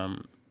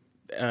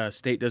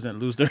State doesn't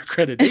lose their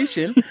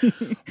accreditation,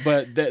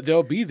 but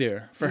they'll be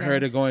there for her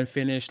to go and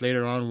finish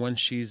later on when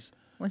she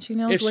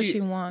knows what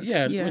she wants.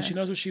 Yeah, when she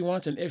knows what she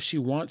wants, and if she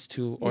wants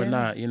to or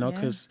not,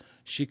 because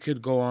she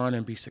could go on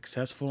and be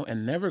successful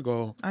and never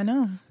go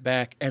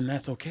back, and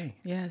that's okay.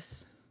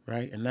 Yes.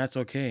 Right? And that's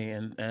okay.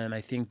 And I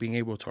think being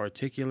able to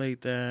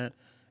articulate that,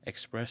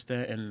 express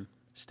that, and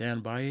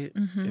stand by it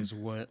is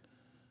what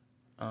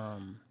I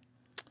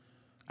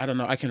don't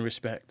know, I can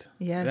respect.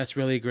 Yes. That's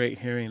really great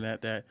hearing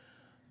that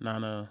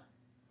Nana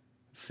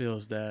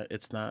feels that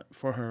it's not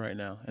for her right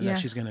now, and that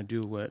she's going to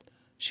do what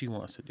she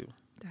wants to do.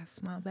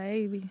 That's my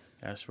baby.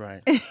 That's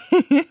right.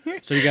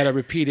 So you got to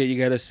repeat it. You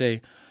got to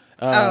say.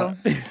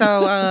 It's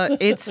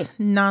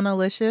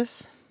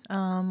Nanalicious,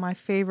 my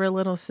favorite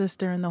little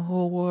sister in the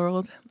whole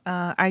world.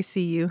 I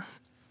see you.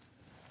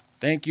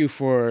 Thank you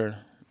for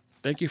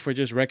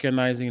just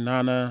recognizing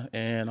Nana,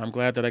 and I'm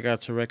glad that I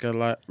got to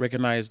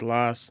recognize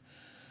Las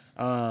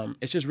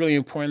It's just really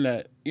important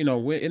that,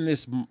 we're in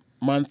this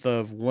month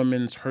of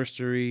Women's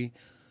History,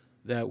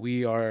 that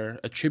we are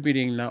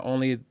attributing not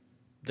only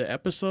the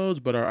episodes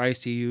but our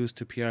ICUs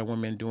to PI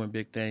women doing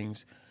big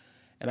things.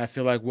 And I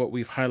feel like what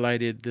we've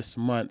highlighted this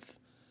month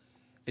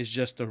is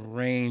just the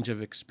range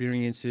of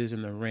experiences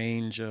and the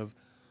range of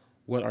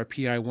what our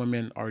PI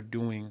women are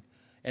doing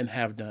and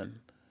have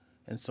done.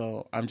 And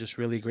so I'm just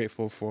really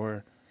grateful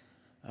for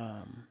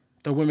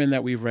the women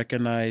that we've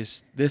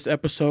recognized this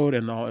episode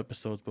and all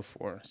episodes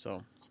before.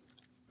 So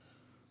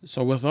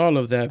with all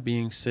of that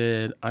being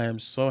said, I am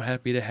so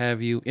happy to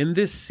have you in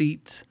this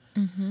seat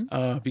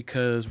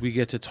because we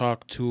get to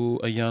talk to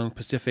a young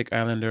Pacific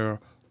Islander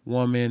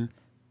woman,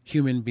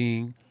 human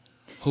being,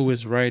 who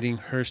is writing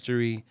her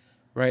story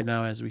right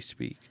now as we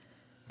speak.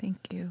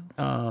 Thank you.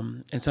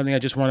 And something I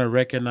just want to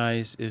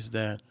recognize is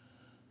that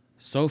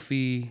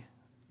Sophie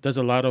does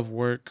a lot of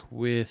work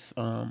with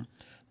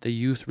the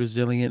Youth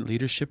Resilient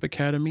Leadership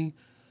Academy,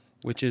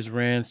 which is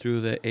ran through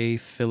the A.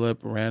 Philip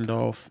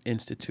Randolph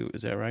Institute.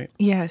 Is that right?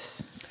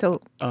 Yes.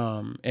 So,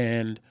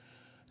 and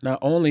not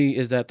only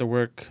is that the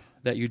work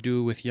that you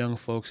do with young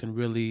folks and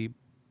really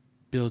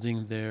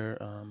building their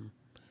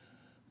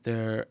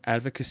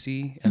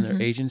advocacy and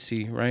their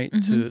agency, right,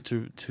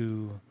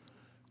 to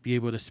be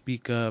able to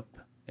speak up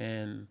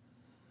and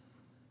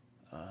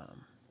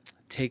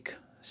take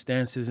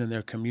stances in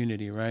their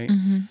community, right?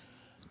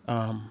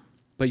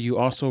 But you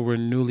also were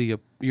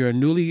you're a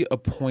newly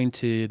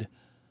appointed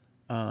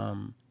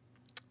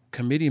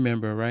committee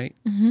member, right?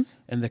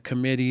 And the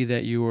committee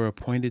that you were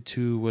appointed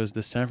to was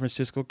the San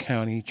Francisco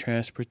County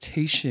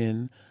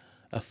Transportation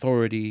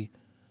Authority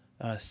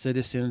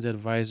Citizens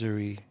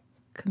Advisory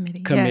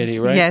Committee, yes.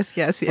 right?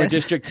 Yes. For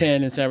District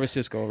 10 in San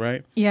Francisco,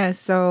 right? Yes.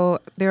 So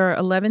there are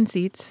 11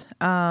 seats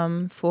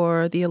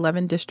for the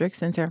 11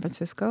 districts in San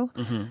Francisco.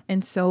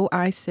 And so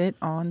I sit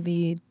on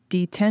the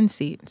D10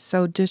 seat.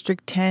 So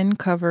District 10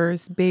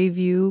 covers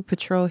Bayview,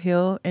 Patrol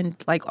Hill, and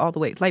like all the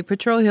way, like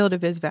Patrol Hill to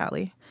Viz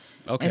Valley.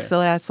 Okay. And so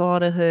that's all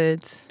the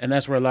hoods. And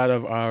that's where a lot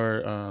of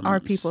our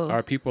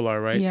people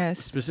are, right? Yes.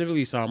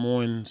 Specifically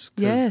Samoans.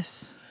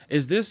 Yes.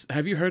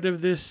 Have you heard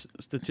of this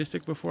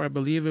statistic before? I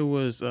believe it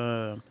was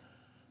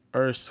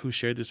Urs who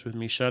shared this with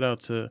me. Shout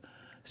out to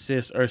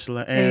Sis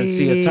Ursula and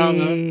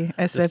Siatonga.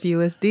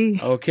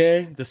 SFUSD.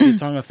 Okay. The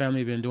Siatonga family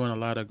have been doing a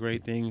lot of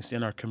great things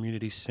in our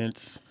community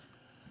since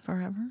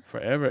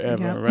forever, Yep.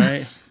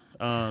 right?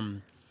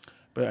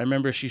 But I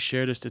remember she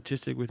shared a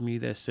statistic with me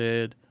that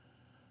said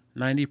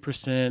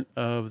 90%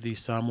 of the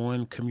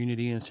Samoan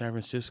community in San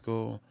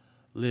Francisco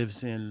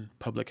lives in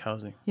public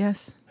housing.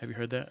 Yes. Have you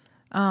heard that?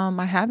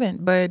 I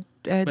haven't, but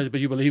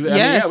you believe it? Yes.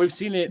 I mean, yeah, we've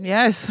seen it.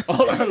 Yes.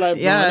 All our life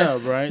growing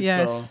up, right?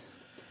 Yes.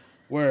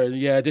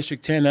 So,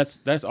 District 10,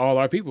 that's all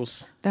our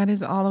peoples. That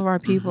is all of our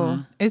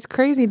people. It's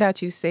crazy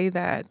that you say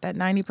that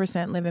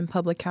 90% live in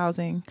public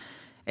housing.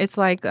 It's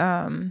like,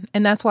 and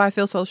that's why I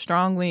feel so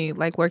strongly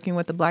like working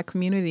with the Black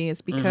community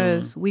is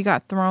because we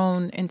got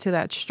thrown into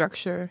that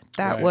structure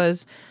that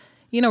was,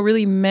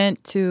 really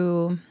meant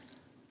to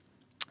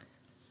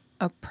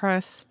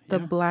oppress the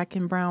Black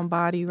and brown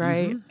body,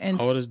 right? And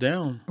hold us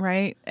down.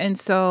 Right. And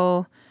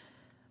so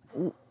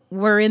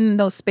we're in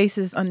those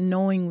spaces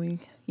unknowingly,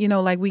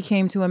 like we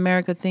came to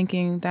America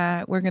thinking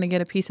that we're going to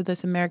get a piece of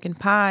this American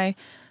pie,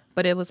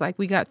 but it was like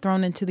we got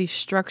thrown into these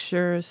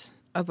structures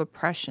of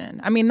oppression.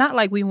 I mean, not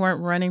like we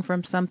weren't running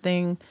from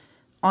something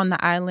on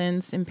the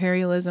islands,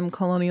 imperialism,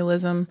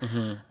 colonialism.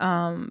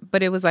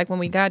 But it was like when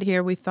we got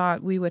here, we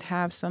thought we would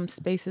have some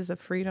spaces of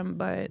freedom,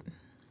 but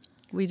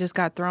we just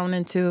got thrown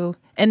into,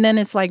 and then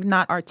it's like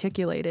not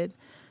articulated.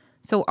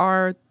 So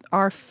our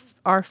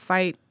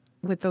fight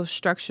with those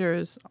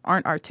structures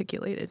aren't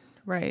articulated,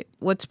 right?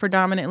 What's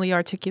predominantly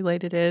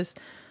articulated is,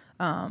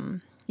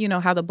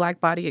 how the Black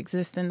body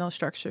exists in those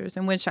structures,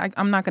 in which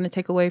I'm not going to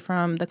take away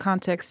from the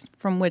context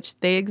from which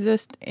they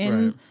exist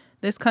in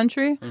this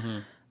country.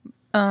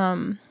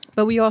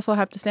 But we also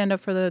have to stand up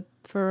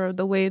for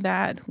the way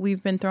that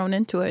we've been thrown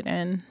into it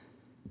and,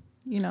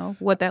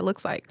 what that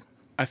looks like.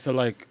 I feel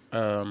like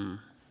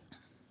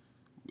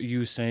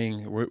you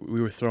saying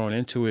we were thrown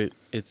into it,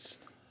 it's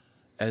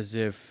as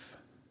if,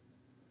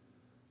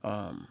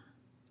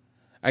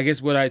 I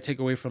guess what I take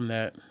away from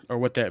that, or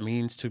what that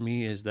means to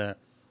me, is that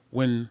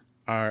when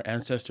our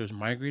ancestors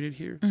migrated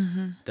here,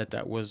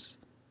 that was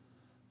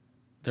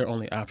their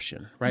only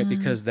option, right?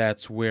 Because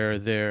that's where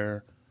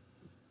their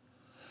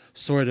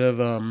sort of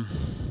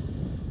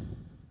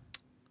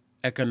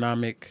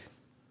economic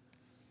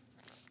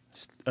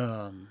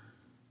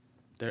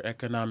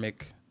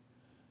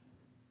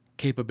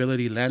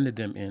capability landed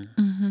them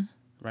in,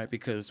 right?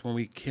 Because when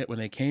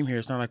they came here,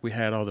 it's not like we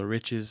had all the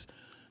riches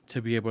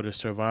to be able to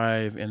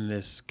survive in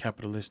this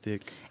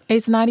capitalistic.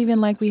 It's not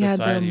even like we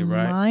society, had the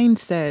right?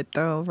 mindset,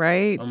 though,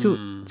 right?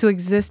 To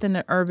exist in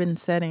an urban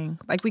setting,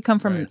 like we come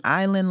from an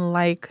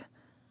island-like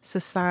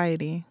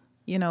society,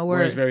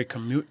 where it's very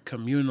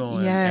communal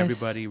and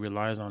everybody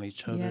relies on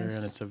each other, and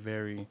it's a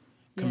very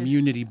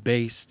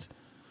community-based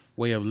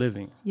way of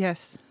living.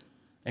 Yes.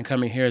 And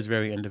coming here is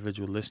very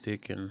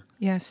individualistic, and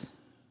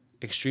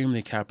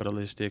extremely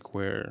capitalistic,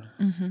 where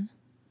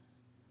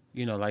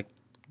like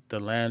the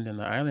land and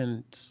the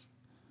islands,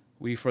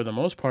 we for the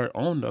most part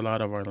owned a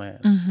lot of our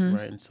lands,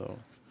 right? And so,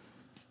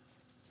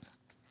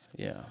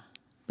 yeah.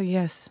 But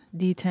yes,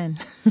 D10.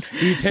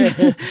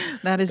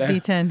 D10. That is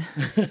D10.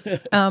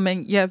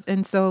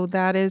 And so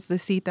that is the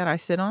seat that I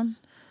sit on.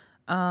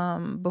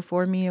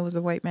 Before me, it was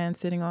a white man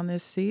sitting on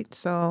this seat.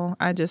 So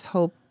I just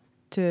hope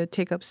to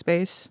take up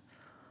space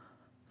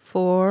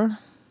for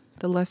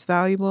the less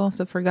valuable,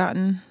 the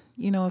forgotten,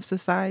 of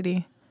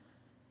society.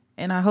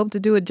 And I hope to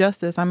do it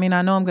justice. I mean,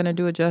 I know I'm going to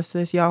do it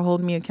justice. Y'all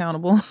hold me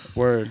accountable.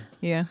 Word.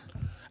 Yeah.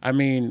 I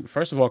mean,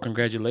 first of all,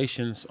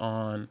 congratulations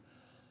on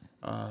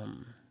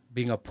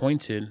being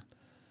appointed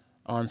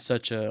in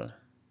such a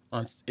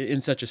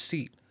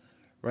seat,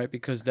 right?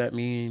 Because that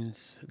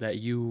means that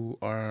you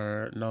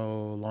are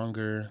no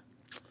longer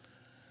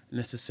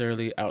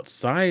necessarily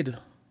outside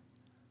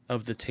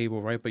of the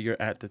table, right? But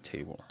you're at the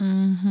table.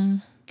 Mm-hmm.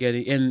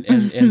 Getting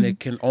and it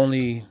can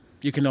only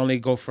you can only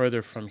go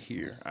further from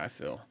here, I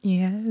feel.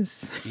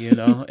 Yes.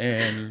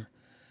 And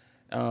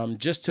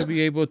just to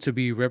be able to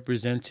be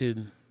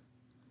represented,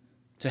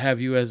 to have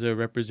you as a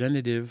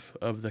representative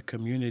of the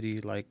community,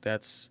 like,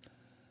 that's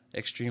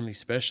extremely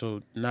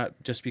special,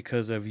 not just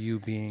because of you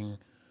being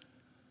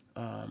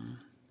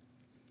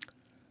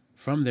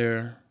from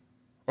there,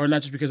 or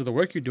not just because of the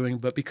work you're doing,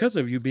 but because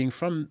of you being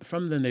from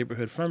the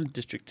neighborhood, from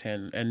District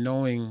 10, and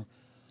knowing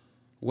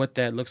what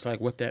that looks like,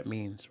 what that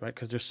means, right?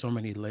 Because there's so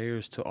many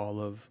layers to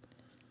all of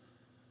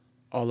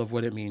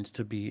what it means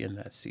to be in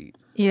that seat.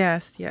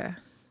 Yes, yeah.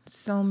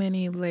 So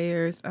many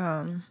layers.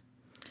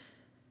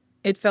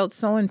 It felt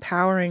so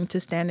empowering to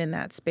stand in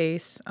that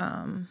space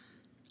and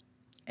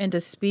to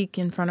speak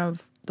in front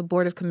of the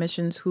Board of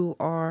Commissions, who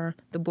are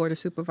the Board of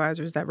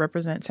Supervisors that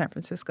represent San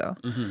Francisco.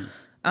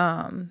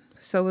 Mm-hmm.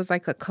 So it was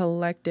like a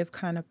collective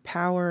kind of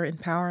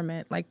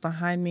empowerment. Like,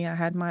 behind me, I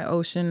had my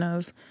ocean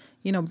of,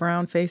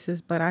 brown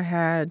faces, but I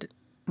had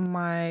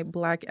my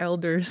Black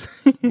elders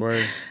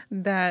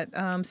that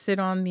sit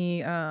on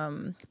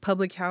the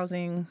Public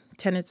Housing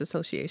Tenants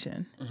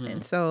Association. Mm-hmm.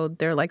 And so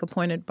they're like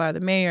appointed by the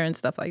mayor and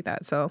stuff like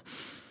that. So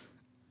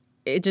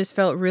it just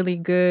felt really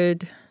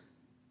good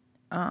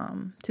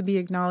to be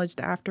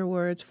acknowledged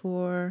afterwards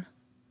for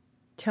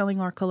telling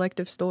our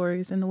collective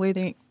stories and the way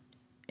they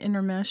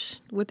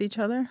intermesh with each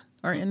other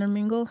or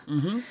intermingle.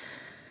 Mm-hmm.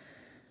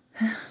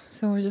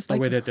 So we're just the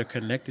way that they're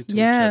connected to each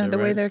other. Yeah, the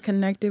way they're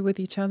connected with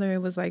each other. It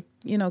was like,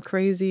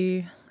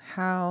 crazy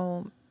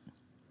how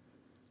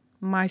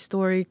my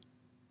story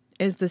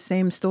is the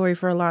same story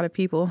for a lot of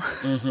people.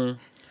 Mm-hmm.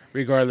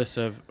 Regardless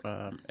of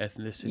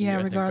ethnicity. Yeah,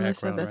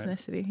 regardless of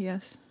ethnicity, right?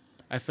 Yes.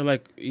 I feel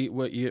like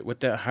what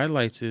that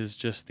highlights is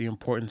just the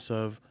importance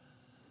of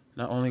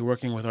not only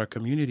working with our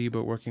community,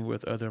 but working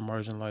with other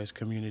marginalized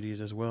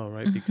communities as well,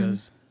 right? Mm-hmm.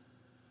 Because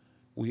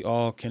we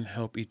all can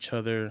help each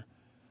other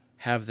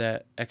have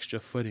that extra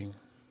footing,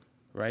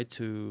 right?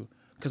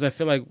 Because I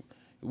feel like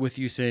with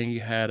you saying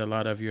you had a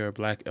lot of your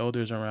Black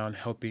elders around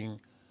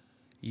helping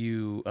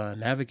you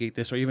navigate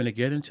this, or even to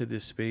get into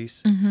this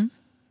space, mm-hmm.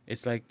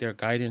 It's like their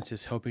guidance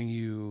is helping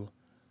you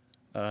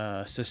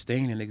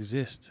sustain and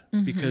exist,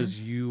 mm-hmm. because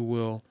you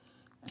will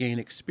gain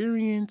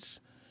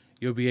experience.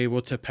 You'll be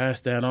able to pass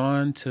that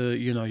on to,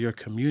 your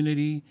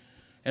community,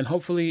 and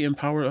hopefully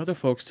empower other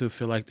folks to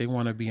feel like they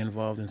want to be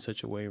involved in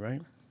such a way,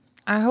 right?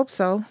 I hope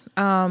so.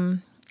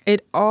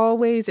 It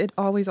always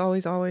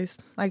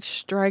like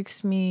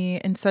strikes me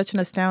in such an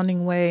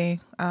astounding way,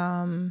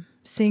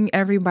 seeing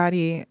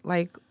everybody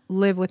like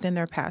live within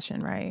their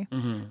passion, right?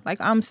 Mm-hmm. Like,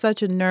 I'm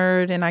such a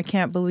nerd, and I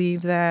can't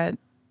believe that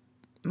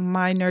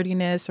my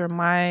nerdiness or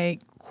my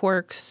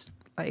quirks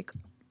like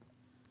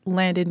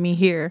landed me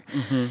here.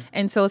 Mm-hmm.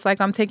 And so it's like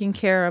I'm taking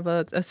care of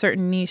a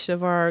certain niche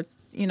of our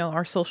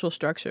social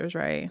structures,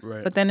 right?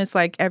 But then it's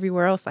like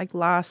everywhere else, like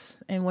Las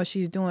and what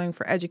she's doing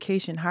for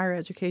education, higher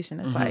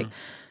education, it's mm-hmm. like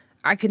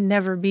I could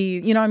never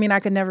be, I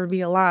could never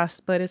be a Las,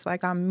 but it's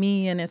like I'm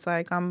me, and it's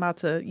like I'm about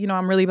to,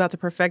 I'm really about to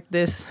perfect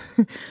this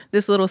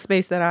this little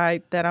space that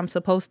I'm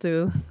supposed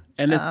to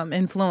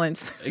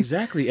influence.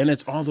 Exactly. And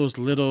it's all those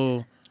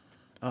little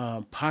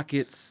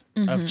pockets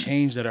mm-hmm. of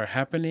change that are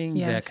happening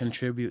that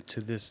contribute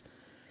to this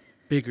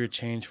bigger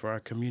change for our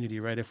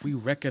community, right? If we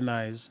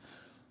recognize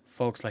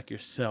folks like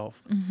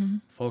yourself, mm-hmm.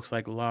 folks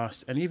like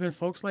Las, and even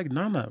folks like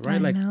Nana,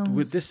 right?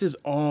 This is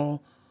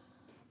all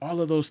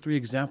of those three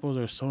examples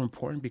are so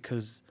important,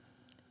 because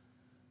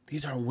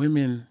these are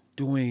women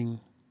doing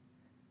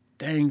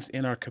things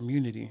in our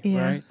community,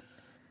 right?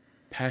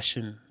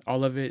 Passion,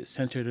 all of it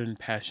centered in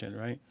passion,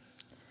 right?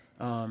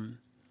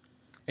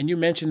 And you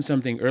mentioned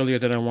something earlier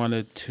that I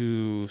wanted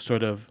to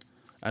sort of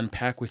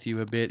unpack with you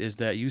a bit, is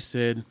that you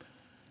said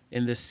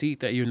in the seat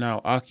that you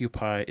now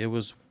occupy, it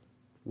was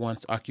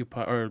once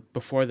occupied, or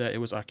before that, it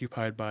was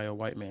occupied by a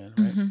white man,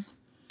 right? Mm-hmm.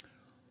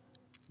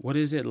 What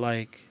is it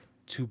like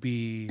to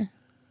be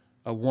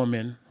a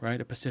woman, right?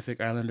 A Pacific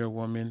Islander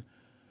woman,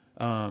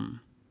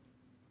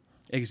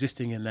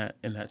 existing in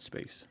that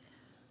space?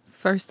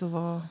 First of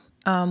all,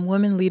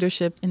 Women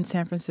leadership in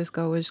San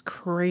Francisco is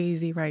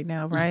crazy right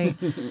now, right?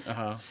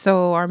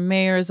 So our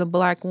mayor is a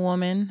Black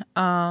woman.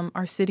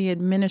 Our city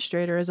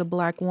administrator is a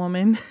Black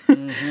woman.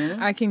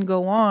 I can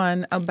go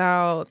on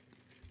about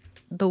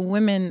the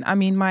women. I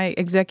mean, my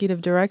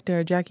executive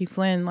director, Jackie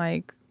Flynn,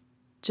 like,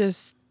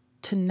 just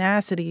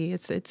tenacity.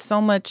 It's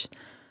so much.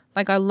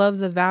 Like, I love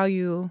the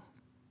value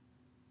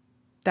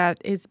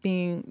that is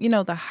being,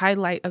 the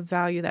highlight of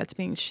value that's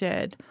being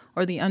shed,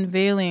 or the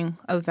unveiling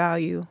of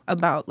value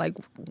about, like,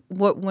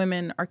 what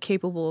women are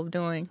capable of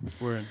doing.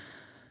 Word.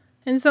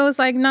 And so it's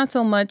like not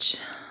so much.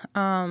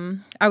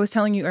 I was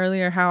telling you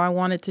earlier how I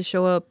wanted to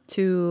show up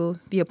to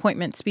the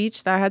appointment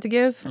speech that I had to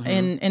give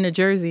in a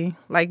jersey.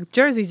 Like,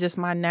 jersey's just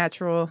my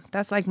natural.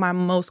 That's like my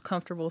most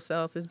comfortable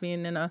self, is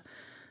being in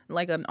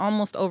an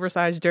almost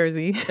oversized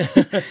jersey.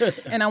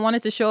 And I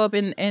wanted to show up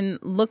and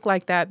look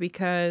like that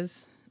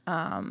because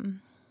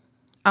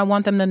I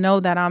want them to know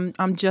that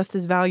I'm just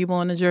as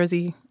valuable in a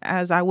jersey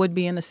as I would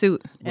be in a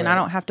suit. And I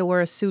don't have to wear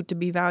a suit to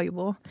be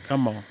valuable.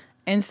 Come on.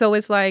 And so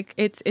it's like,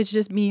 it's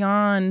just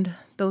beyond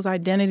those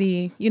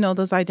identity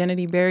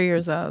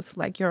barriers of,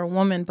 like, you're a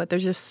woman, but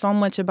there's just so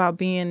much about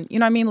being, you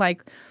know what I mean?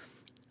 Like,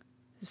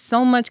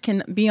 so much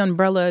can be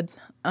umbrellaed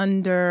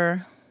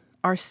under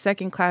our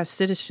second class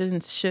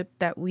citizenship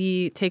that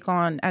we take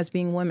on as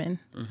being women.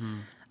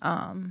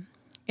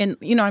 And,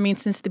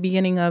 since the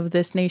beginning of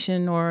this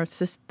nation, or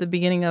since the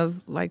beginning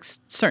of, like,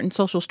 certain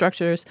social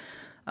structures.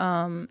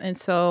 And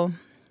so,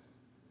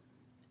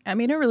 I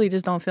mean, it really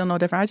just don't feel no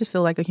different. I just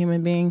feel like a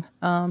human being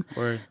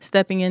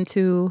stepping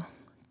into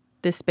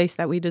this space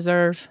that we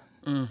deserve,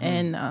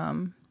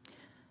 and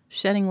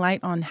shedding light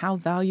on how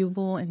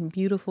valuable and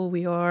beautiful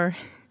we are,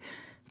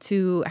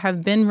 to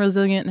have been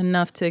resilient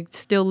enough to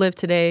still live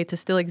today, to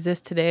still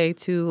exist today,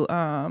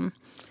 to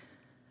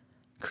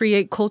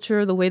create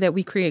culture the way that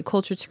we create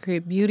culture, to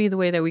create beauty the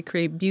way that we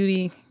create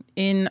beauty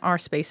in our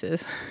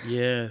spaces.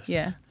 Yes.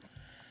 Yeah.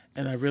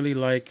 And I really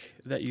like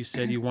that you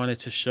said you wanted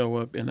to show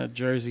up in a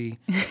jersey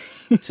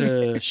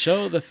to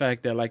show the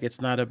fact that, like, it's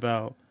not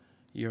about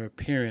your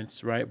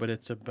appearance, right? But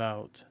it's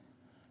about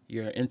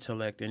your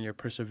intellect and your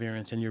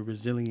perseverance and your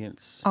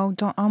resilience. Oh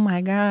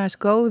my gosh,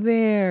 go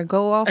there.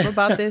 Go off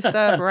about this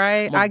stuff,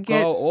 right? I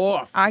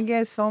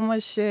get so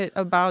much shit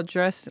about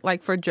dress,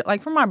 like for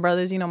my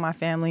brothers, my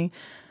family.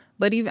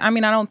 But even,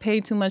 I don't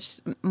pay too much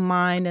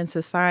mind in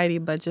society,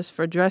 but just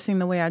for dressing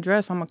the way I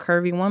dress, I'm a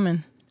curvy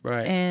woman.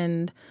 Right.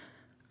 And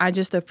I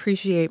just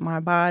appreciate my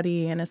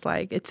body. And it's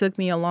like, it took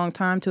me a long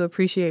time to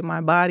appreciate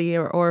my body,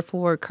 or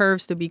for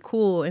curves to be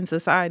cool in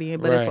society.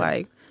 But It's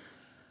like,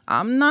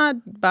 I'm not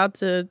about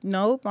to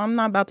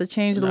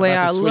change the way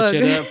I look.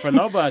 Switch it up for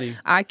nobody.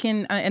 I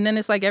can, and then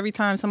it's like every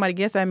time somebody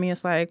gets at me,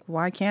 it's like,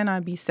 why can't I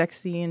be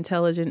sexy,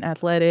 intelligent,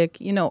 athletic,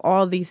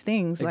 all these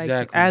things, exactly.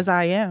 Like, as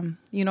I am,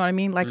 you know what I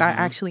mean? Like, I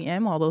actually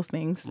am all those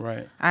things.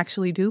 Right. I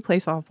actually do play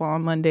softball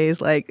on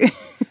Mondays, like.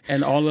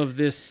 And all of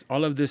this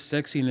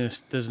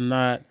sexiness does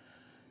not,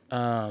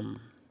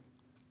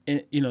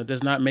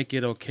 does not make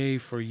it okay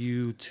for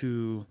you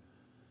to,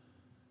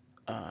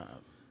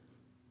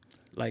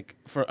 like,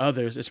 for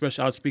others,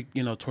 especially I'll speak,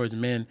 towards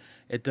men,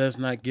 it does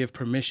not give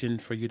permission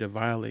for you to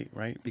violate,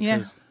 right?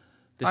 Because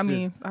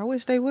I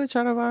wish they would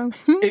try to violate.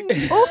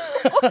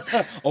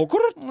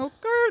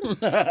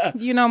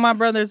 My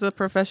brother's a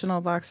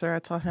professional boxer. I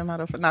taught him how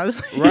to.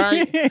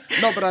 Right.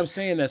 No, but I'm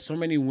saying that so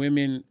many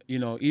women,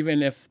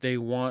 even if they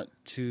want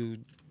to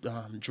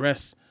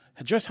dress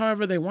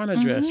however they want to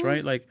dress,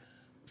 right? Like,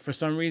 for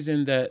some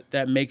reason that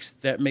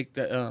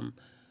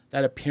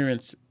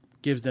appearance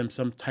gives them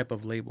some type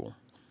of label.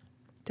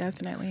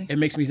 Definitely. It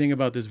makes me think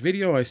about this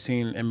video I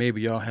seen, and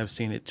maybe y'all have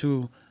seen it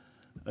too.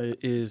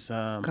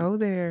 Go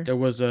there. There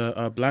was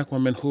a Black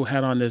woman who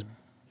had on this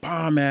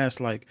bomb ass,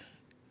 like,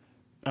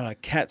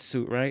 cat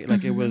suit, right?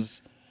 Like, it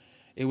was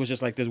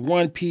just like this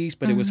one piece,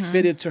 but it was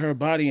fitted to her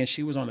body, and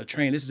she was on a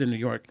train. This is in New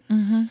York.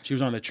 She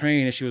was on a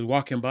train, and she was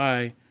walking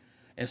by,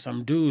 and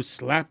some dude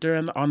slapped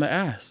her on the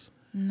ass.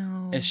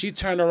 No. And she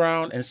turned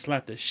around and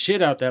slapped the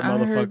shit out that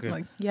motherfucker.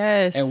 Heard,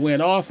 yes. And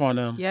went off on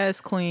him.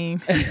 Yes,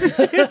 queen.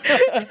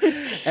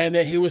 And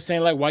then he was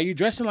saying, like, why you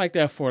dressing like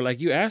that for?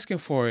 Like, you asking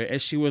for it.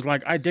 And she was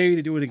like, I dare you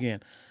to do it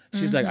again.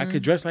 She's like, I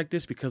could dress like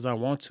this because I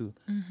want to.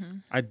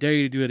 I dare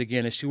you to do it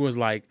again. And she was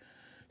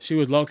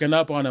looking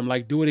up on him,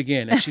 like, do it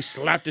again. And she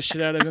slapped the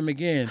shit out of him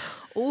again.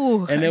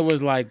 Ooh. And it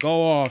was like,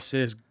 go off,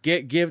 sis.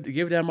 Give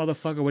that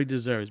motherfucker what he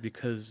deserves.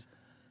 Because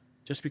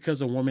just because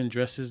a woman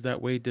dresses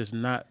that way is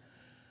not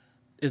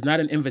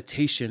an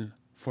invitation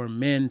for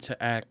men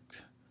to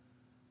act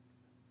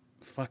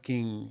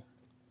fucking,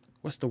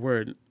 what's the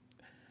word?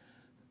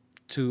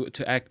 To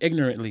act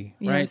ignorantly,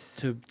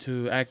 yes.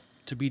 Right?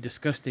 To be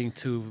disgusting,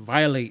 to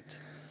violate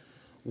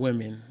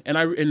women.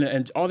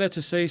 And all that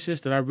to say,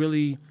 sis, that I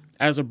really,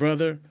 as a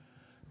brother,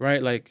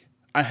 right, like,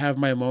 I have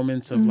my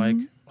moments of like,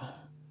 oh,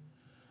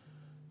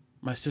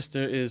 my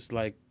sister is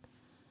like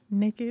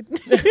naked.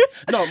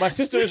 No, my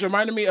sister is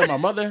reminding me of my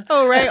mother.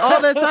 Oh, right,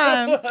 all the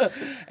time.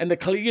 And the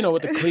cleave,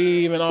 with the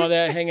cleave and all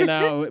that hanging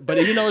out. But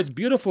it's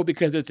beautiful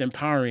because it's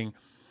empowering.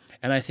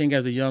 And I think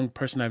as a young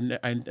person,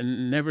 I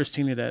never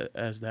seen it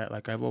as that.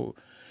 Like I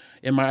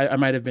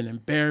might have been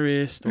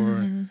embarrassed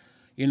or,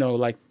 you know,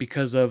 like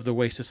because of the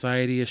way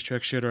society is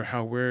structured or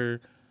how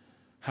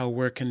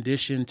we're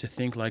conditioned to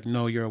think like,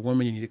 no, you're a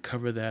woman, you need to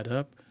cover that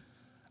up.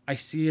 I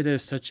see it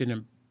as such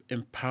an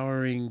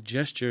empowering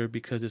gesture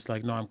because it's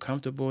like, no, I'm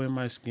comfortable in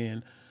my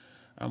skin.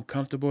 I'm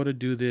comfortable to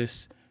do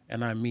this,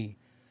 and I'm me.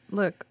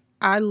 Look,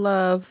 I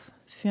love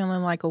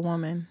feeling like a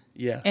woman.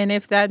 Yeah. And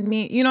if that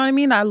means, you know what I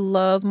mean? I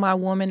love my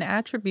woman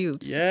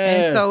attributes.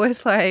 Yes. And so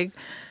it's like,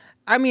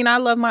 I mean, I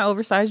love my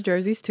oversized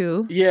jerseys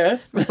too.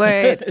 Yes.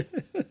 But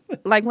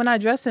like when I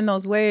dress in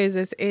those ways,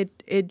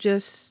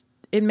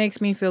 it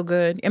makes me feel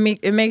good. I mean,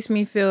 it makes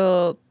me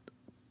feel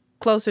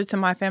closer to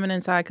my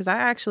feminine side because I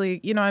actually,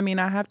 you know what I mean?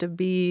 I have to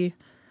be,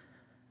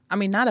 I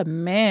mean, not a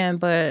man,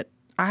 but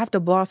I have to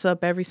boss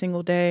up every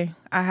single day.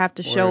 I have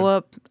to show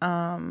up.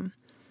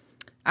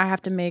 I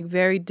have to make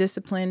very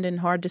disciplined and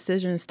hard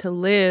decisions to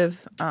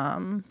live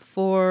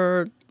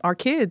for our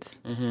kids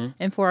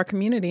and for our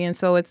community. And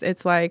so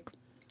it's like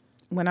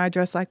when I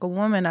dress like a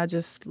woman, I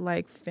just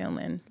like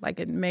feeling like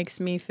it makes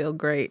me feel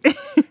great.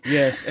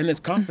 Yes, and it's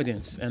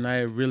confidence, and I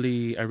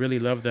really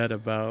love that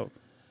about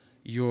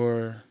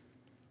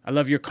I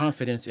love your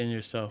confidence in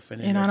yourself and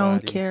in your I don't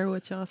body. care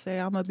what y'all say.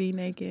 I'm gonna be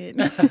naked.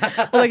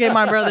 Look at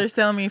my brothers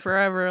tell me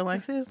forever,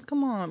 like, sis,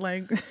 come on,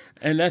 like.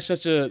 And that's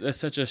such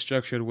a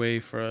structured way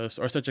for us,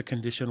 or such a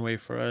conditioned way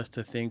for us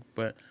to think.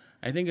 But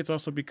I think it's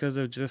also because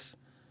of just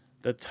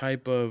the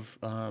type of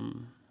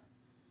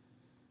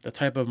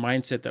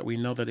mindset that we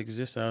know that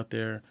exists out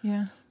there.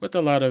 Yeah. With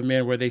a lot of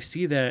men, where they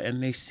see that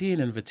and they see an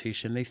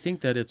invitation, they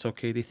think that it's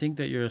okay. They think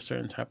that you're a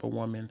certain type of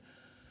woman,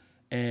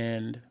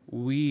 and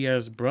we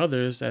as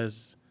brothers,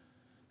 as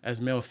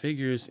male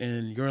figures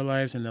in your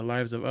lives and the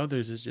lives of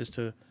others, is just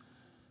to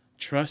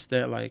trust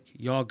that, like,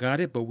 y'all got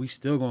it, but we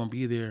still gonna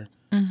be there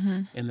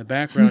in the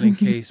background in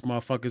case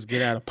motherfuckers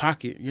get out of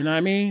pocket. You know what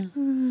I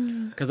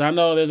mean? Because I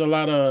know there's a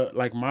lot of,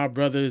 like, my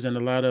brothers and a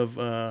lot of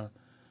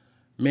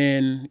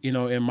men, you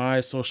know, in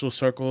my social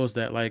circles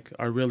that, like,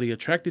 are really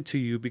attracted to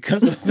you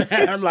because of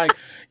that. I'm like,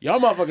 y'all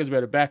motherfuckers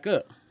better back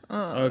up.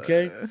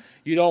 Okay?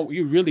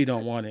 You really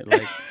don't want it.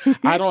 Like,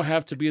 I don't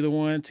have to be the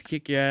one to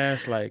kick your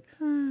ass. Like,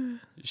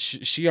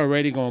 she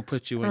already gonna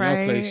put you in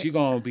your place. You're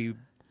gonna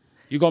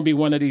be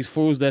one of these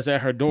fools that's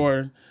at her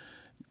door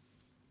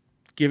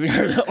giving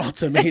her the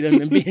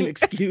ultimatum and being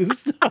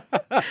excused.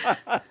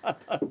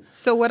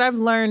 So what I've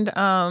learned,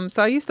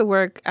 so I used to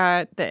work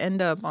at the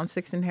End Up on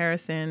 6th and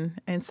Harrison.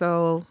 And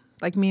so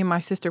like me and my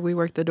sister, we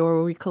worked the door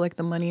where we collect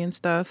the money and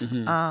stuff.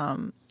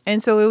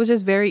 And so it was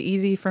just very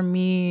easy for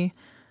me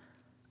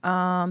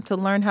to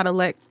learn how to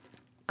let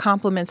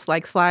compliments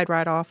like slide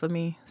right off of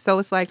me. So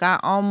it's like I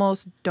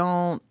almost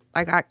don't,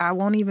 like I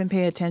won't even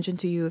pay attention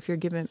to you if you're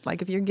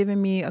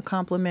giving me a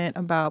compliment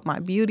about my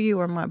beauty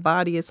or my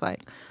body. It's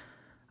like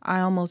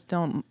I almost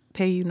don't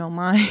pay you no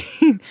mind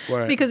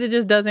because it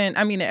just doesn't.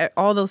 I mean,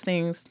 all those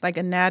things like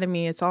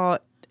anatomy, it's all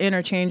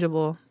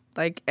interchangeable.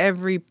 Like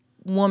every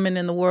woman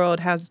in the world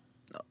has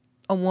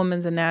a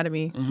woman's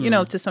anatomy, you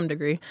know, to some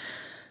degree.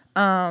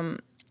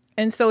 And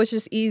so it's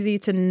just easy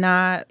to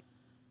not,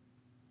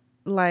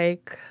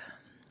 like,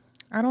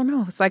 I don't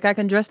know. It's like I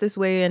can dress this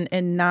way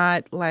and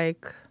not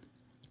like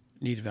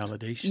need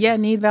validation. Yeah,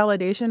 need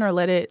validation, or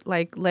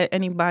let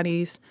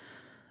anybody's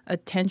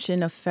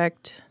attention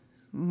affect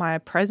my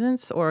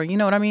presence, or you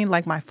know what I mean,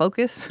 like my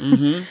focus.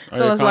 So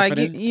it's like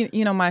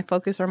you know, my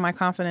focus or my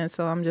confidence.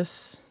 So I'm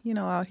just, you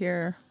know, out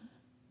here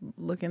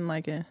looking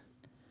like a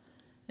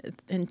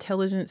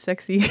intelligent,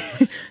 sexy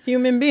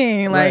human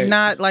being, like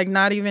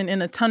not even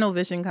in a tunnel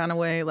vision kind of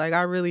way. Like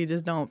I really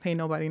just don't pay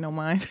nobody no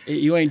mind.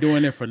 You ain't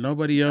doing it for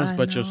nobody else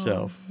but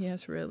yourself.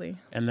 Yes, really.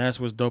 And that's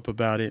what's dope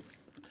about it.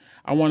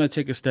 I want to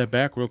take a step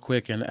back real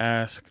quick and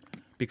ask,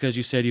 because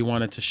you said you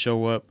wanted to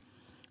show up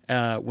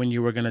when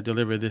you were going to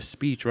deliver this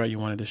speech, right? You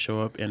wanted to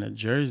show up in a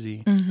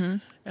jersey.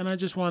 And I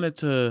just wanted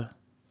to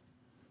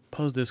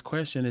pose this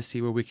question to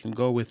see where we can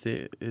go with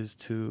it, is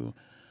to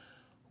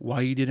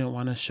why you didn't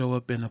want to show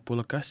up in a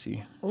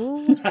pulakasi.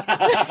 Ooh.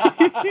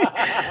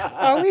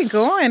 Are we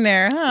going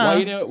there, huh?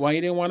 Why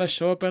you didn't want to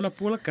show up in a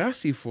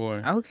pulakasi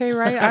for? Okay,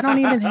 right. I don't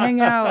even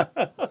hang out.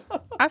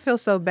 I feel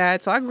so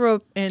bad. So I grew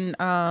up in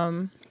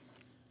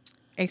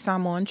a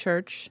Samoan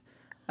church.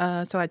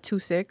 So at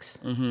 26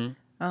 on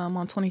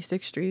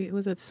 26th Street. It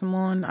was at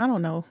Samoan. I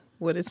don't know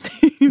what it's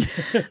named.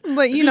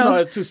 But you know,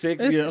 it's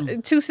 26. Yeah.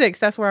 26.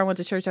 That's where I went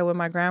to church at with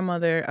my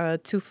grandmother,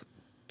 Tufa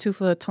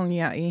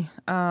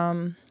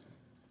Tongiai.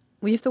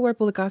 We used to wear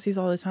pulakasis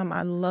all the time.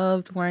 I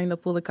loved wearing the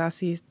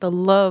pulakasis. The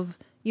love,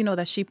 you know,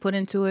 that she put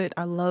into it.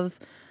 I love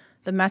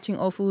the matching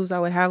ofus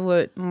I would have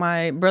with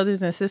my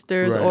brothers and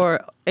sisters,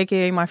 or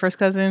AKA my first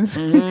cousins.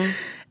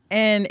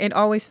 And it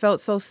always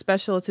felt so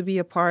special to be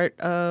a part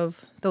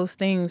of those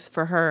things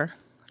for her.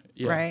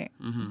 Yeah. Right.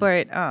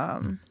 But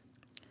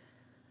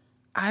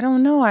I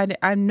don't know.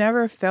 I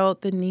never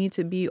felt the need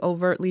to be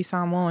overtly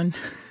Samoan.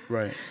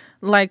 Right.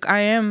 Like I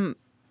am,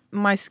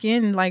 my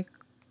skin, like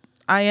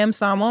I am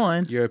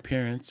Samoan. Your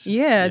appearance.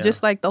 Yeah,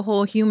 just like the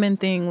whole human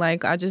thing.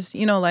 Like I just,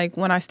 like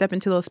when I step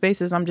into those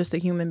spaces, I'm just a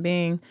human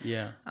being.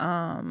 Yeah.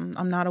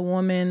 I'm not a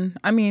woman.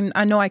 I mean,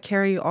 I know I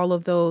carry all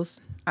of those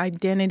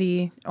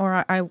identity,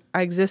 or I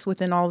exist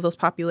within all of those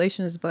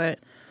populations, but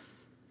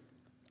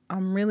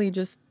I'm really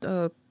just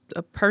a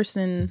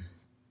person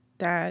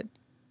that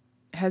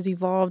has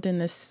evolved in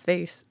this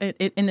space,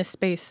 in this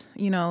space,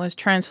 is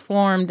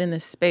transformed in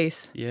this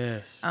space.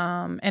 Yes.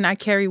 And I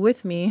carry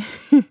with me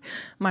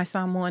my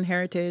Samoan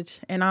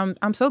heritage, and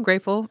I'm so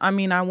grateful. I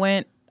mean, I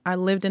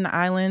lived in the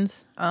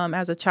islands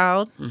as a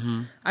child.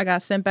 Mm-hmm. I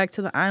got sent back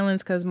to the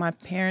islands because my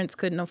parents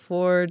couldn't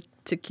afford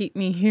to keep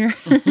me here.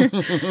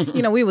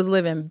 We was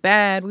living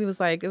bad. It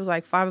was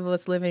like 5 of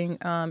us living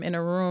in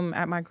a room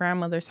at my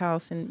grandmother's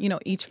house, and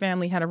each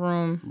family had a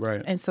room.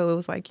 Right. And so it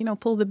was like,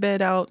 pull the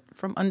bed out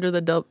from under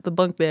the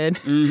bunk bed,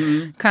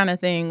 Mm-hmm. kind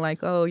of thing. Like,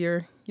 oh,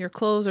 your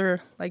clothes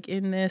are like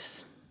in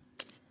this,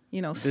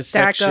 This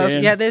stack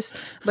section. of this,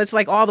 but it's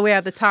like all the way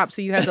at the top,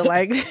 so you had to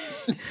like.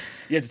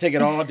 You had to take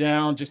it all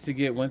down just to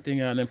get one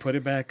thing out and then put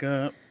it back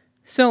up.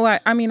 So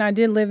I mean, I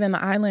did live in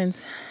the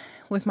islands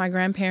with my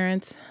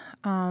grandparents.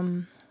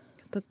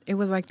 It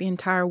was like the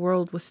entire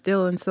world was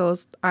still, and so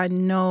I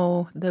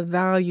know the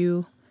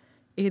value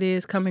it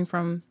is coming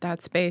from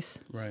that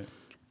space. Right.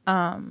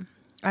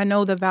 I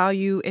know the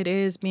value it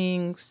is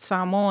being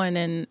Samoan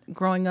and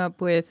growing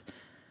up with,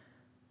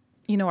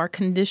 our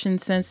conditioned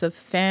sense of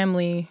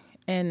family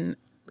and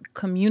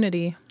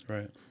community.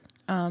 Right.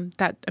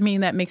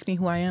 That makes me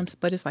who I am.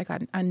 But it's like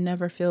I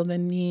never feel the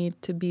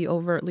need to be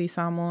overtly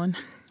Samoan.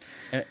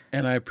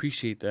 And I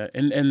appreciate that.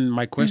 And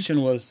my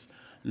question was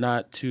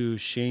not to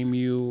shame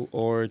you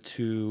or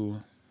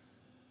to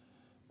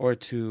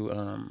put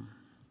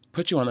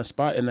you on a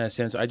spot in that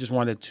sense. I just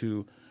wanted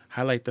to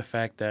highlight the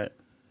fact that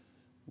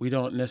we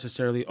don't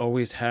necessarily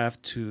always have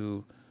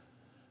to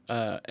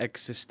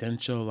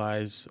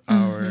existentialize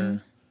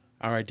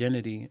our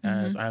identity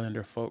as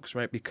Islander folks,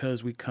 right?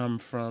 Because we come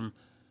from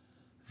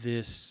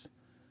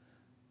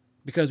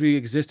because we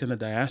exist in the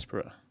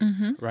diaspora,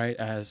 right?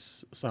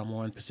 As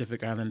Samoan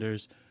Pacific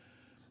Islanders,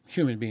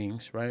 human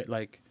beings, right?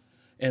 Like,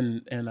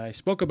 and I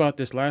spoke about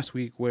this last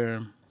week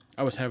where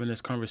I was having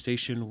this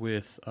conversation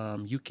with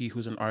Yuki,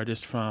 who's an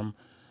artist from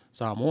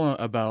Samoa,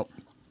 about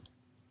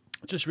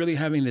just really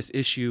having this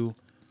issue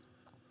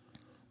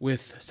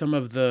with some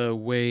of the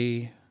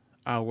way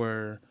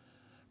our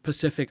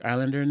Pacific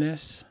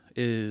Islanderness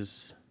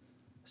is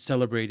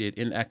celebrated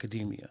in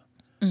academia.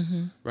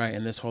 Right.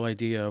 And this whole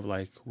idea of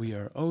like, we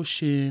are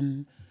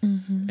ocean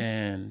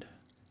and,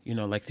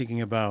 like thinking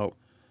about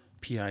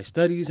PI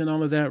studies and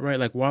all of that. Right.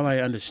 Like, while I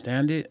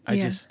understand it, I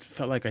just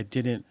felt like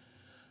the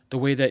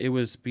way that it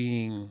was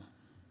being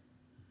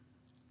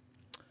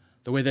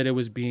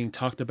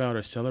talked about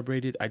or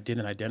celebrated, I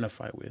didn't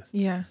identify with.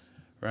 Yeah.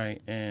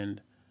 Right.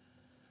 And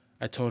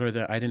I told her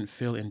that I didn't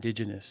feel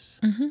indigenous.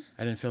 I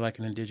didn't feel like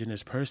an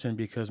indigenous person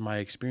because my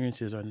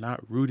experiences are not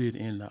rooted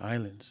in the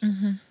islands.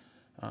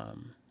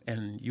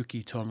 And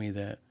Yuki told me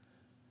that,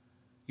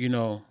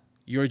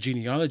 your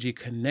genealogy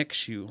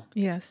connects you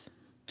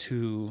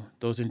to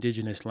those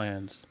indigenous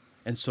lands.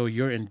 And so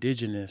you're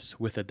indigenous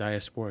with a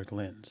diasporic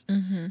lens.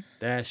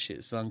 That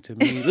shit sung to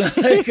me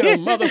like a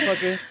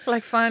motherfucker.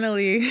 Like,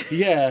 finally,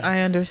 yeah,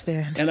 I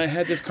understand. And I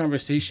had this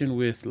conversation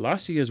with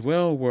Lassie as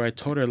well, where I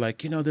told her, like,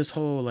 this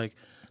whole, like,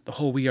 the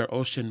whole We Are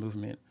Ocean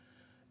movement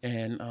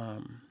and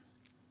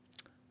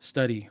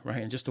study,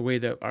 right? And just the way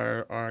that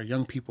our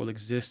young people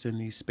exist in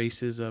these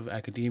spaces of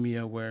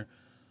academia where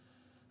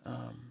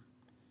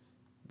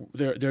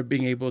they're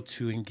being able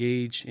to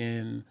engage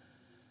in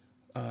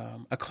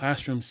a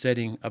classroom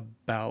setting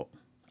about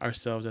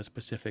ourselves as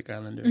Pacific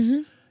Islanders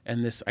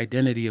and this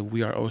identity of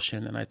We Are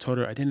Ocean. And I told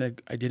her I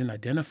didn't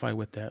identify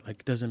with that. Like,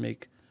 it doesn't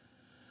make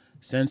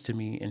sense to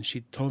me. And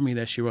she told me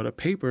that she wrote a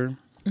paper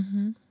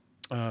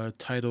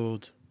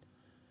titled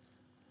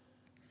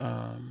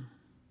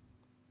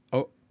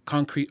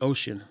Concrete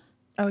Ocean.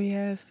 Oh,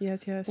 yes.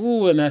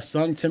 Ooh, and that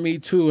sung to me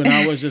too. And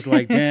I was just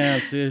like,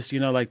 damn, sis,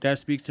 like that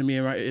speaks to me.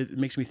 Right? It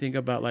makes me think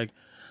about like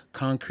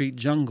concrete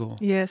jungle.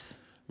 Yes.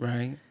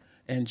 Right?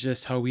 And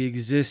just how we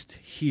exist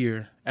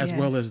here as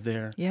well as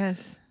there.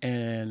 Yes.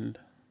 And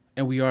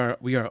we are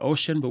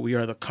ocean, but we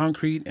are the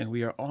concrete, and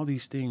we are all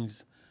these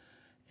things.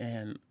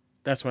 And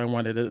that's why I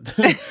wanted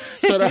to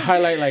sort of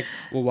highlight, like,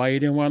 well, why you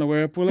didn't want to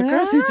wear a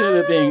pulakasi to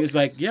the thing. It's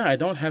like, yeah, I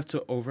don't have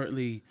to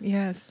overtly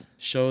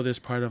show this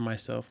part of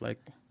myself. Like,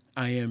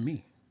 I am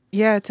me.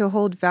 Yeah, to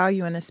hold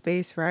value in a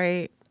space,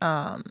 right?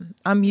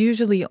 I'm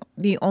usually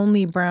the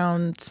only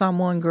brown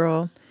Samoan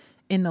girl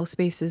in those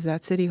spaces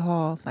at City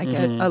Hall. Like,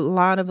 at a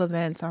lot of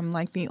events, I'm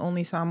like the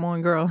only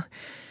Samoan girl.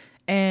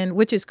 And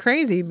which is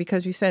crazy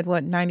because you said,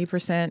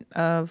 90%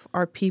 of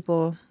our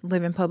people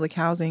live in public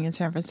housing in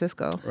San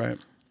Francisco. Right.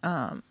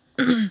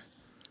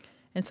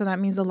 And so that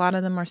means a lot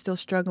of them are still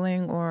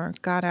struggling or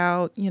got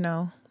out,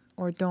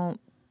 or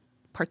don't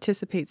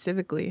participate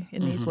civically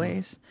in these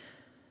ways.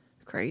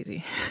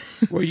 Crazy.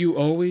 Were you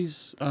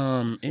always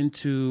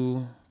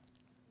into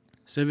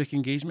civic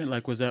engagement?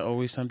 Like, was that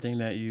always something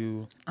that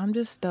you... I'm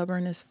just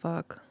stubborn as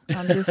fuck.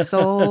 I'm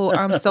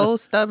so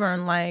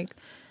stubborn. Like,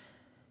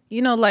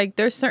 like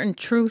there's certain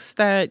truths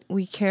that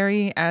we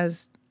carry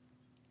as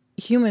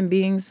human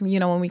beings,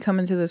 when we come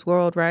into this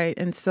world, right?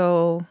 And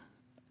so,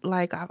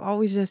 like, I've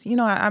always just,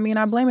 I mean,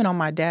 I blame it on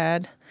my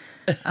dad.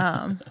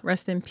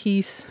 Rest in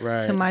peace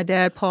to my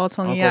dad, Paul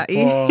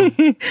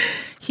Tongiyai.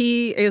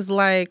 He is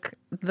like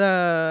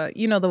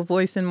the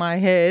voice in my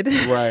head.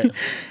 Right.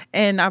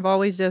 And I've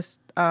always just,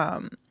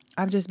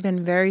 I've just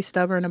been very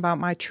stubborn about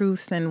my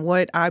truths and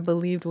what I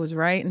believed was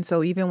right. And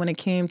so even when it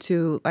came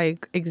to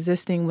like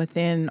existing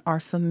within our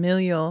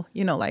familial,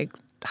 like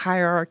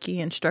hierarchy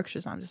and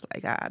structures, I'm just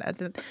like,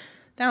 that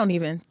don't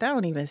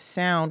even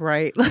sound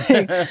right.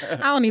 Like, I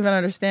don't even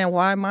understand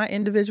why my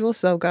individual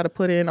self got to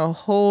put in a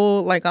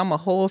whole, like I'm a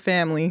whole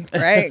family,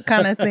 right?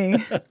 kind of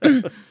thing.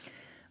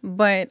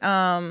 But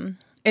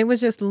it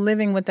was just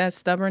living with that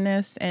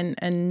stubbornness and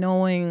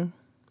knowing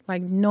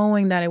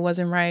that it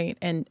wasn't right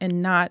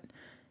and not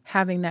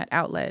having that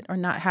outlet or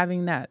not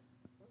having that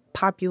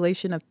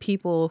population of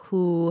people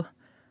who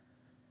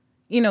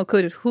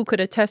could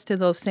attest to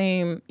those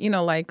same,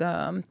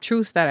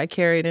 truths that I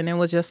carried. And it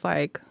was just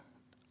like,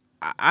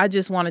 I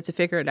just wanted to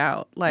figure it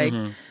out. Like,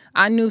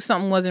 I knew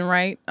something wasn't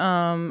right.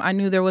 I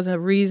knew there was a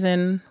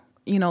reason,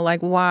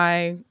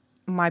 why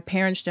my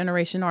parents'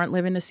 generation aren't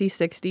living to see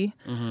 60.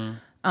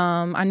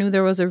 I knew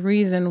there was a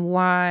reason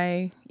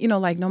why,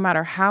 no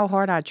matter how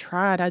hard I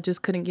tried, I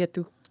just couldn't get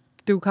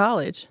through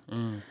college.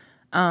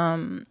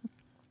 And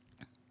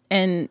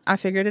I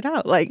figured it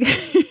out. Like,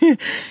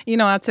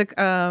 I took,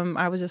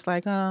 I was just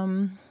like,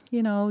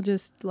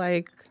 just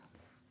like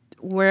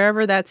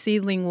wherever that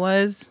seedling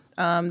was,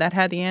 that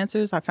had the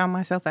answers. I found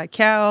myself at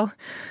Cal,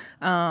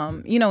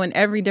 in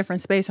every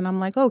different space. And I'm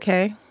like,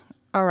 okay,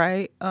 all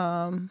right.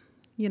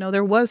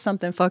 There was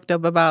something fucked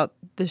up about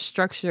this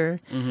structure.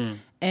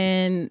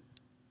 And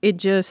it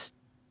just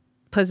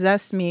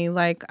possessed me.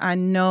 Like, I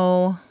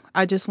know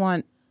I just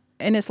want,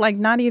 and it's like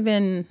not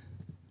even,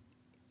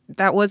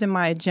 that wasn't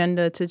my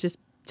agenda to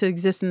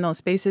exist in those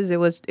spaces. It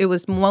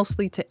was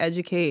mostly to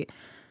educate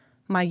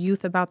my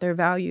youth about their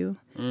value,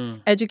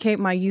 educate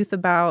my youth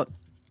about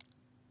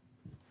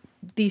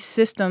these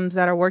systems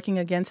that are working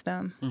against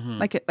them,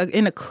 like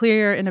in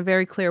a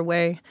very clear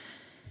way.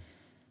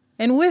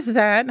 And with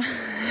that,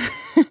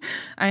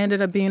 I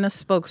ended up being a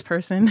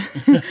spokesperson,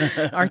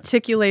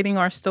 articulating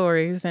our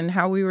stories and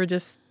how we were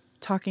just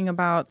talking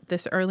about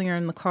this earlier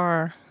in the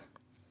car.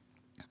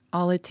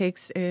 All it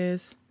takes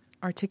is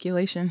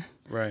articulation.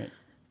 Right.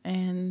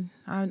 And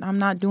I'm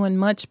not doing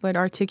much but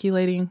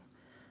articulating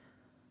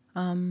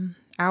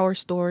our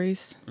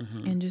stories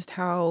and just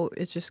how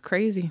it's just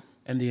crazy.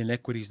 And the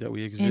inequities that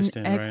we exist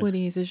in, right?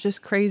 Inequities. It's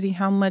just crazy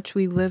how much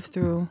we live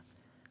through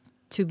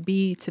to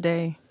be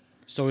today.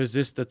 So is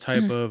this the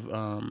type of,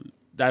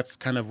 that's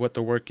kind of what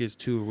the work is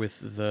too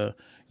with the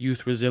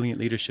Youth Resilient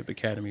Leadership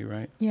Academy,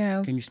 right?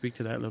 Yeah. Can you speak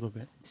to that a little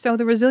bit? So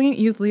the Resilient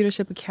Youth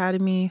Leadership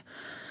Academy,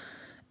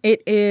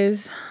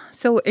 it's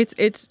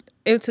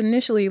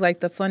initially like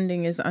the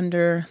funding is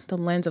under the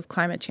lens of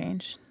climate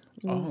change.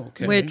 Oh,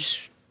 okay.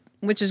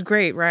 Which is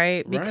great,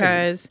 right?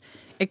 Because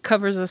it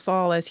covers us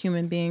all as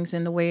human beings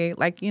in the way,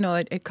 like,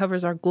 it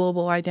covers our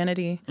global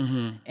identity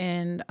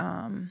and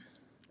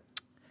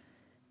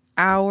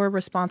our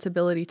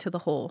responsibility to the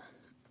whole.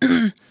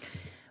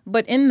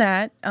 But in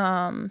that,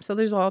 so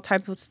there's all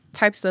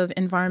types of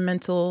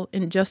environmental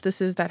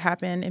injustices that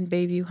happen in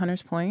Bayview,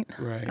 Hunters Point.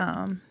 Right.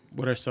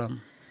 What are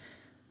some?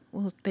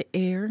 Well, the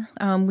air.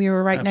 We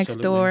were right next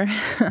door.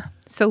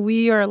 So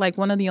we are like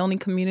one of the only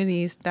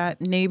communities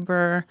that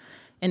neighbor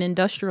an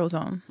industrial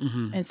zone.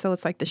 And so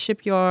it's like the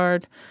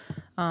shipyard,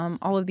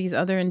 all of these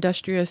other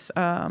industrious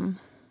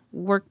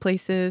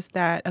workplaces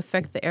that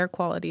affect the air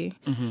quality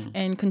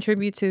and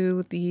contribute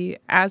to the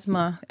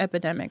asthma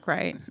epidemic,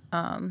 right,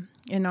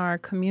 in our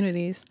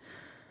communities.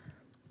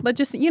 But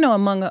just,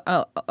 among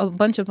a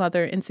bunch of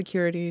other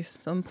insecurities.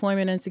 So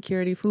employment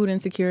insecurity, food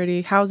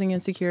insecurity, housing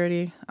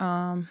insecurity.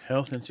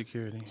 Health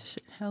insecurity.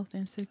 Health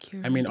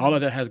insecurity. I mean, all of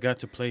that has got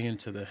to play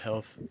into the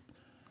health.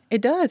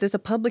 It does. It's a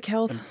public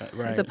health.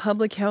 Right. It's a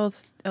public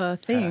health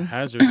thing.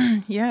 Hazard.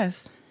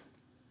 Yes.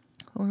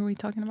 What were we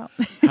talking about?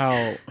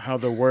 how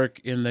the work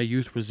in the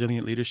Youth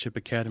Resilient Leadership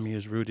Academy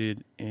is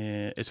rooted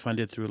in, is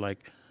funded through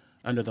like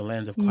under the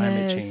lens of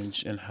climate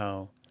change and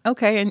how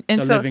and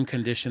the so living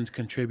conditions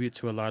contribute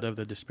to a lot of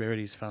the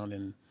disparities found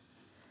in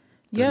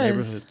the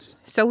neighborhoods.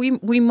 So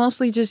we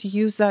mostly just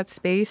use that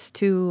space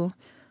to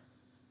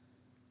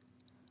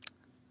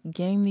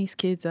game these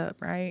kids up,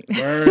 right?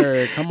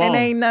 Word, come on. It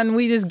ain't nothing.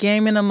 We just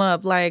gaming them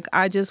up. Like,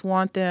 I just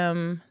want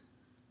them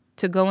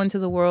to go into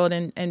the world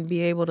and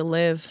be able to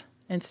live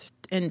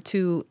and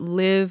to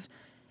live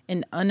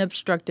an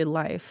unobstructed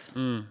life.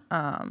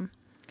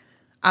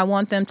 I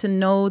want them to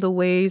know the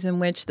ways in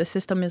which the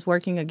system is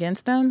working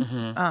against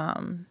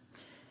them,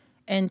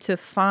 and to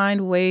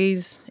find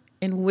ways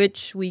in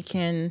which we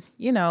can,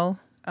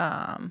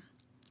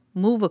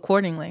 move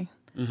accordingly.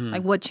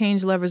 like what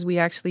change levers we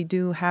actually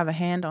do have a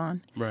hand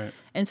on. Right.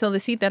 And so the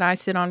seat that I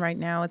sit on right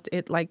now,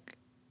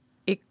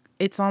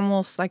 it's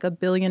almost like $1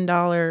 billion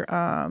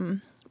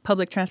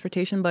public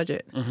transportation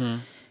budget.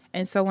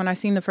 And so when I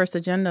seen the first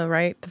agenda,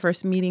 right, the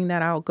first meeting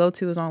that I'll go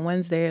to is on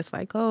Wednesday. It's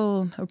like,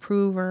 oh,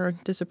 approve or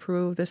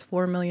disapprove this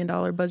 $4 million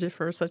budget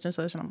for such and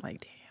such. And I'm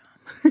like,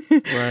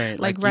 damn. Right.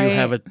 Like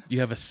right. you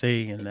have a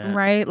say in that.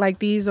 Right. Like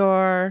these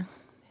are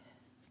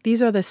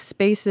the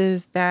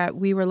spaces that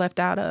we were left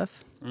out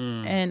of.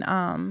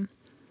 And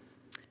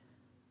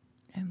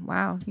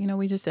wow,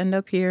 we just end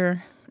up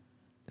here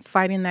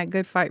fighting that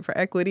good fight for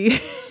equity.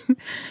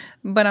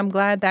 But I'm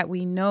glad that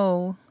we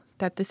know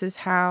that this is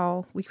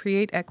how we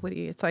create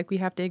equity. It's like we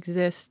have to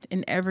exist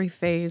in every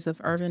phase of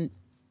urban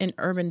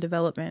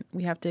development.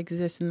 We have to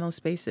exist in those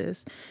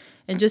spaces.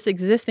 And just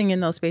existing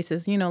in those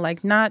spaces, like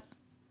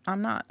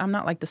I'm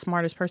not like the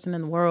smartest person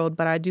in the world,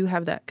 but I do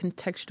have that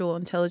contextual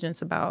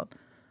intelligence about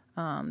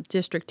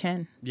District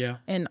 10. Yeah.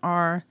 And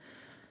our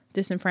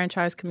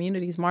disenfranchised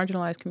communities,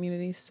 marginalized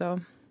communities.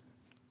 So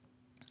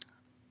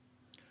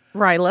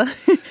RYLA,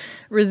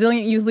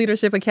 Resilient Youth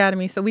Leadership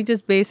Academy. So we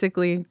just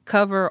basically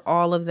cover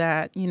all of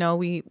that.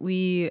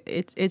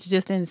 It's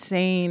just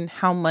insane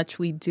how much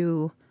we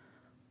do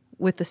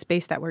with the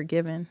space that we're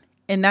given.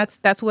 And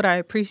that's what I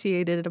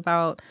appreciated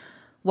about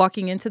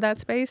walking into that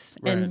space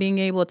and being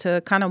able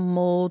to kind of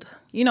mold,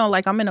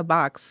 like I'm in a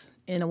box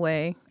in a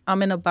way.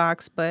 I'm in a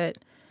box, but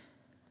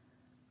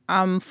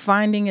I'm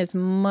finding as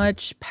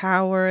much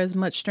power, as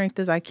much strength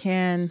as I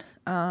can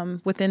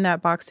within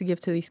that box to give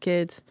to these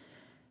kids.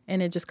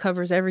 And it just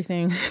covers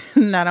everything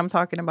that I'm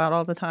talking about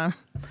all the time.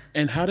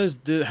 And how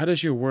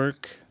does your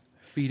work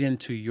feed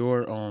into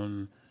your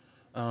own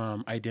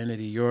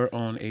identity, your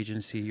own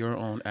agency, your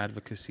own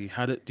advocacy?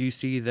 Do you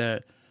see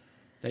that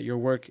your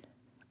work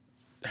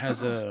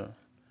has a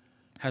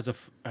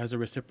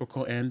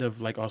reciprocal end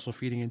of like also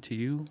feeding into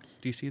you?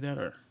 Do you see that,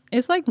 or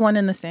it's like one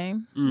and the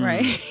same,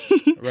 right?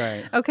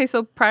 Right. Okay,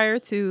 so prior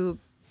to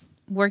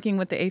working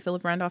with the A.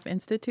 Philip Randolph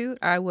Institute,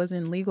 I was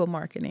in legal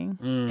marketing.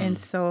 And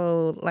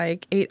so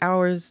like 8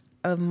 hours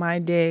of my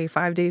day,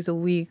 5 days a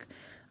week,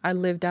 I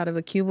lived out of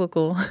a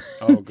cubicle.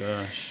 Oh,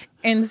 gosh.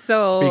 And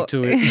so speak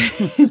to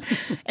it.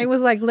 It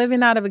was like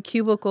living out of a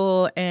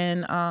cubicle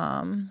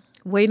and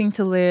waiting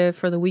to live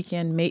for the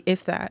weekend,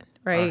 if that,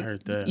 right? I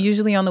heard that.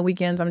 Usually on the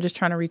weekends, I'm just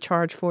trying to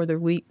recharge for the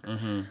week.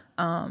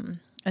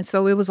 And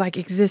so it was like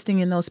existing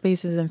in those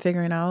spaces and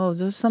figuring out, oh,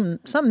 there's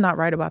something not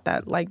right about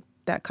that, like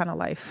that kind of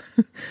life.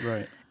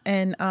 Right.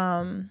 And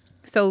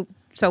so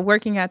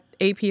working at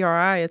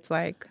APRI, it's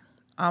like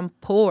I'm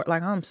poor.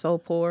 Like I'm so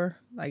poor.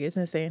 Like it's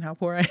insane how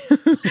poor I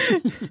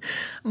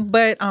am.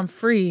 But I'm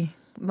free.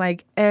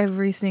 Like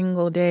every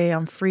single day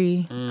I'm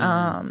free.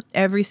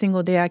 Every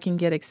single day I can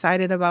get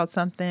excited about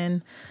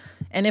something.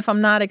 And if I'm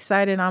not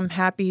excited, I'm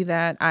happy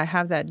that I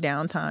have that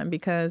downtime,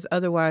 because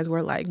otherwise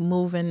we're like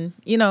moving,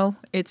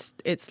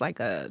 it's like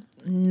a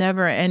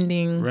never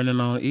ending. Running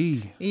on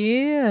E.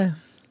 Yeah.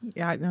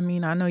 Yeah. I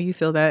mean, I know you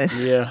feel that.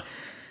 Yeah.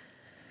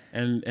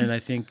 And I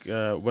think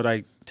what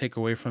I take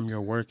away from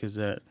your work is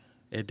that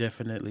it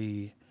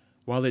definitely,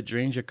 while it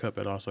drains your cup,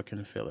 it also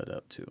can fill it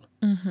up too.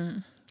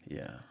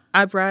 Yeah.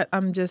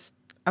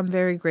 I'm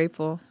very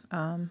grateful.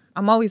 I'm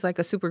always like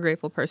a super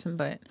grateful person,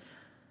 but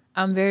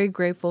I'm very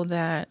grateful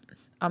that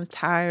I'm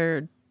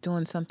tired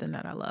doing something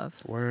that I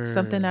love. Word.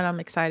 Something that I'm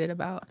excited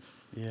about.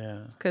 Yeah.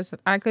 Because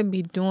I could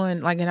be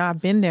doing, like, and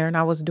I've been there and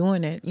I was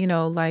doing it,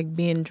 like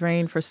being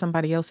drained for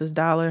somebody else's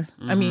dollar.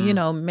 I mean,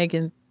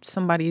 making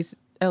somebody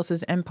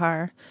else's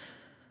empire.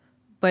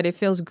 But it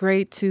feels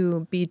great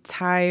to be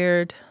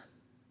tired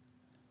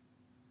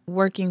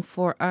working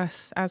for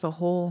us as a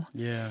whole.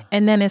 Yeah.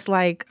 And then it's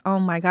like, oh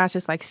my gosh,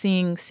 it's like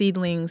seeing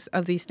seedlings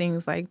of these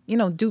things, like,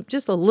 do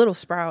just a little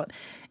sprout,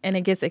 and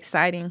it gets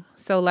exciting.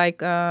 So like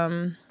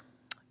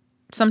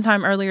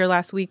sometime earlier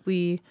last week,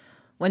 we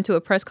went to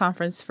a press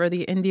conference for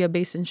the India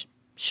Basin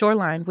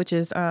Shoreline, which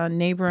is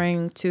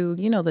neighboring to,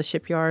 the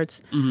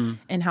shipyards,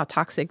 and how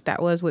toxic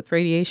that was with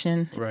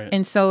radiation. Right.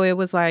 And so it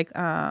was like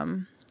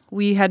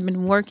we had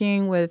been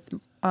working with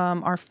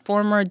our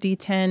former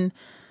D10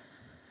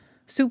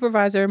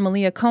 supervisor,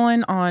 Malia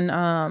Cohen,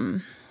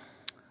 on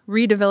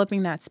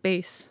redeveloping that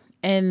space.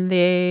 And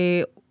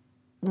they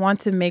want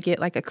to make it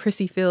like a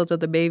Crissy Fields of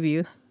the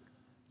Bayview.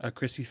 A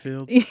Crissy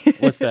Fields?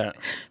 What's that?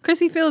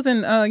 Crissy Fields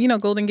in,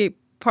 Golden Gate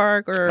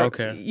Park, or,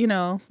 okay.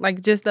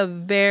 Like just a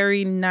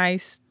very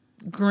nice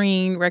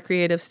green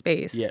recreative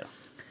space. Yeah.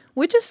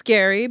 Which is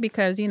scary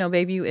because,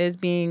 Bayview is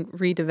being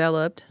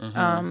redeveloped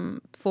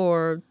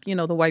for,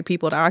 the white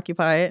people to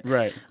occupy it.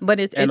 Right. But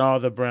it's all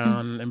the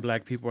brown and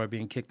black people are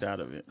being kicked out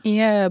of it.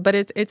 Yeah, but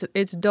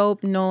it's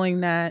dope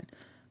knowing that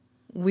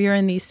we're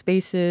in these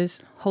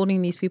spaces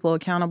holding these people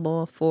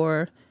accountable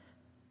for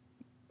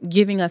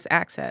giving us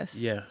access.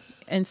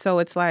 Yes. And so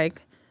it's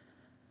like,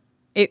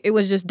 it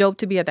was just dope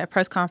to be at that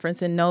press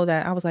conference and know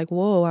that I was like,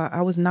 whoa,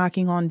 I was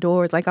knocking on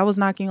doors. Like I was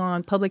knocking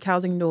on public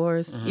housing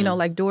doors,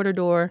 like door to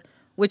door,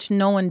 which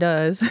no one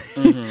does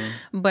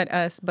but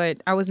us.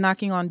 But I was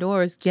knocking on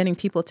doors, getting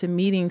people to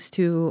meetings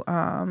to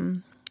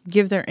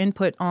give their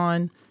input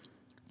on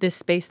this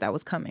space that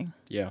was coming.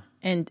 Yeah.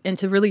 And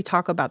to really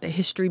talk about the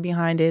history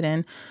behind it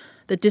and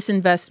the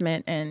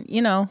disinvestment and,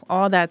 you know,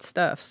 all that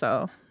stuff.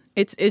 So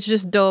it's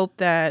just dope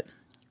that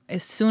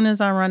as soon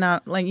as I run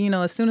out, like, you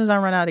know, as soon as I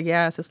run out of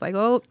gas, it's like,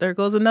 oh, there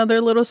goes another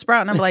little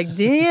sprout. And I'm like,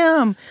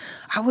 damn,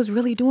 I was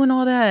really doing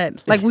all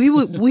that. Like we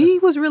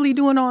was really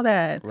doing all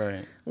that.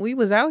 Right. We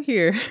was out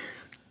here.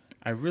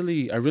 I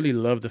really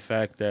love the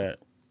fact that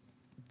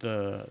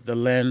the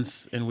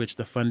lens in which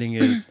the funding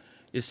is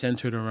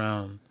centered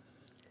around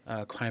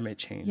climate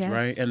change, Yes.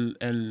 right?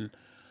 And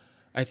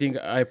I think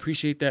I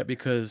appreciate that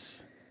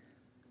because,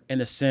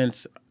 in a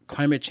sense,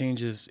 climate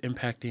change is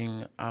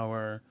impacting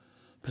our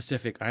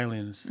Pacific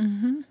Islands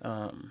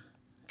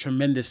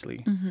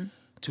tremendously,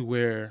 to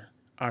where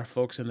our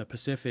folks in the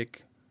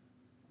Pacific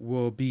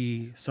will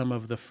be some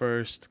of the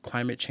first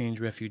climate change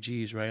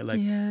refugees, right? Like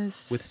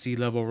Yes. with sea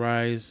level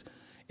rise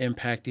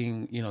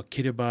impacting, you know,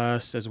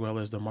 Kiribati as well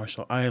as the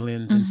Marshall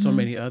Islands and so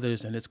many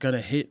others, and it's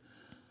gonna hit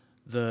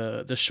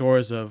the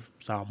shores of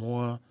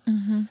Samoa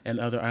and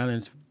other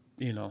islands,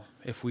 you know,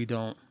 if we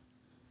don't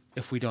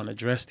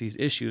address these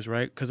issues,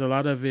 right? Because a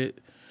lot of it,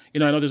 you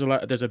know, I know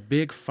there's a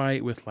big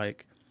fight with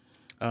like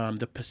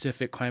the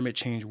Pacific climate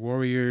change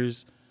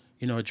warriors,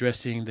 you know,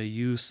 addressing the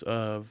use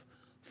of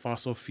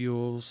fossil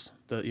fuels,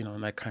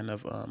 and that kind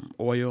of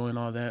oil and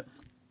all that.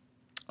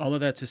 All of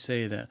that to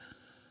say that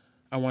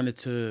I wanted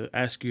to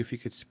ask you if you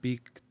could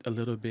speak a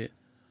little bit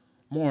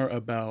more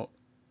about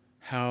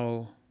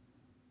how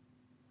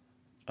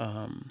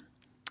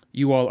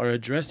you all are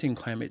addressing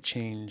climate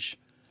change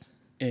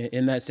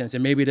in that sense.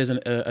 And maybe it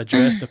doesn't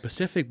address the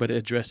Pacific, but it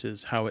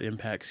addresses how it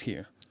impacts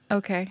here.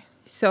 Okay.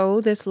 So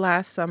this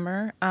last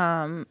summer,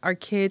 our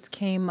kids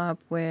came up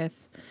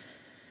with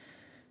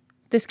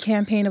this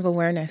campaign of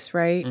awareness,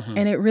 right?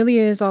 And it really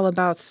is all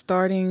about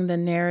starting the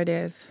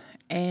narrative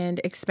and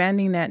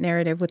expanding that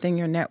narrative within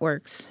your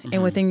networks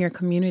and within your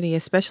community,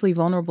 especially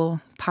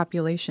vulnerable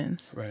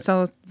populations. Right.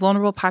 So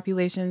vulnerable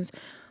populations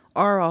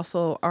are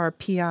also our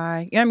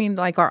PI. I mean,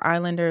 like our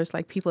islanders,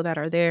 like people that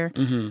are there.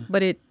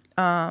 But it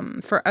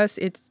for us,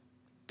 it's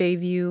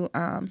Bayview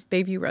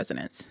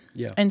residents.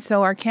 Yeah. And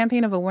so our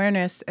campaign of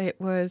awareness, it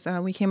was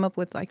we came up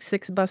with like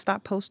 6 bus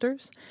stop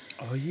posters.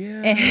 Oh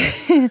yeah.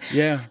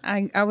 Yeah.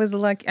 I was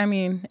like, I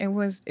mean, it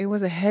was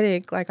a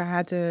headache. Like I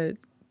had to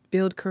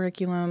build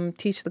curriculum,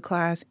 teach the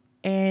class,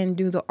 and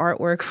do the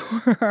artwork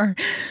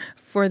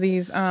for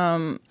these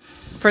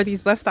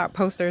bus stop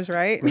posters,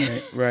 right?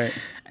 Right.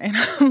 And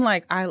I'm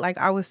like,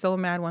 I was so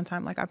mad one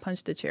time. Like I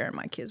punched a chair and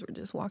my kids were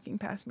just walking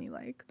past me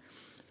like,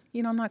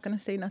 you know, I'm not going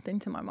to say nothing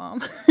to my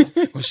mom.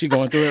 Was she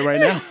going through it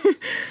right now?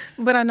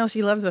 But I know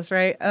she loves us,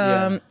 right?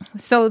 Yeah.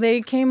 So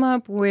they came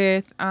up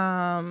with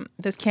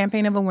this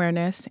campaign of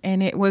awareness,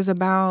 and it was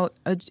about,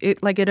 it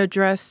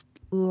addressed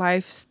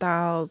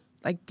lifestyle,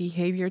 like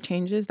behavior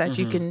changes that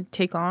you can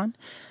take on.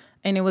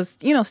 And it was,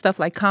 you know, stuff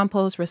like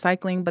compost,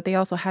 recycling, but they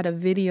also had a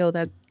video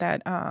that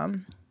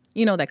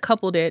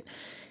coupled it.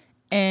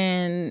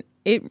 And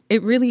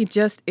it really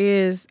just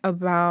is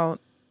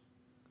about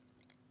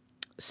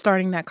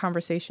starting that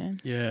conversation.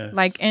 Yes.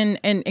 Like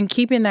and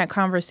keeping that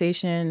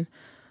conversation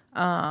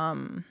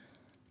what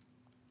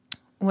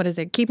is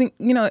it? Keeping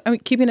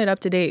it up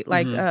to date,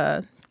 like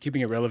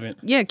keeping it relevant.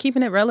 Yeah,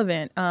 keeping it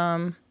relevant.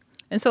 And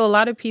so a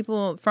lot of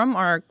people from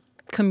our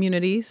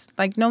communities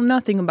like know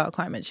nothing about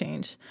climate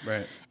change.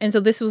 Right. And so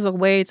this was a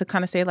way to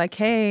kind of say like,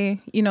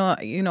 hey, you know,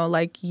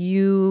 like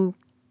you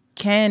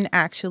can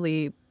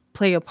actually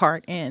play a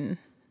part in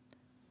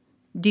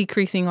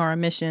decreasing our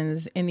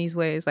emissions in these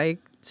ways, like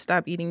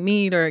stop eating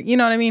meat, or you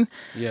know what I mean?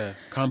 Yeah.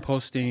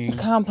 Composting,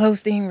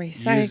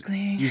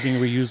 recycling, using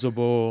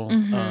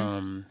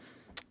reusable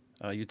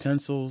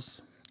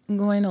utensils.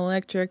 Going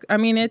electric. I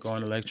mean,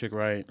 Going electric,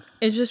 right?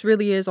 It just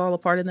really is all a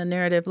part of the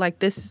narrative. Like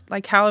this,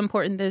 like how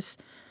important this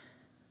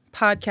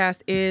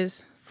podcast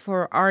is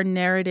for our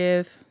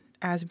narrative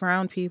as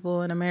brown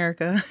people in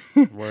America,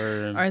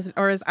 Word.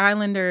 or as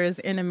islanders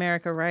in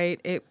America, right?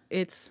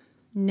 It's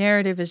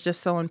narrative is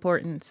just so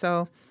important.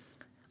 So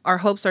our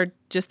hopes are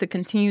just to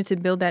continue to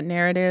build that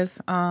narrative.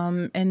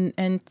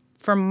 And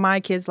for my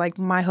kids, like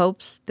my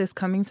hopes this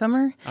coming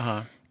summer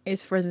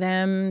is for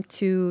them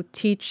to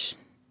teach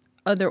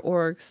other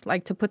orgs,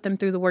 like to put them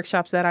through the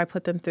workshops that I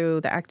put them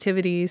through, the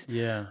activities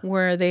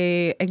where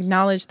they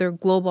acknowledge their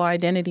global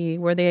identity,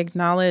 where they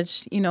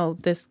acknowledge, you know,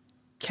 this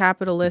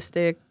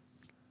capitalistic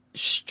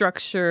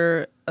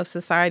structure of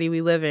society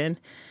we live in,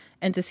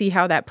 and to see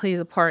how that plays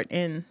a part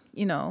in,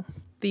 you know,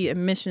 the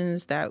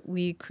emissions that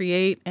we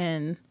create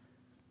and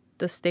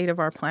the state of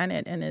our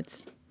planet. And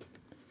it's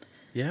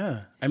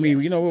I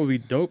mean, you know what would be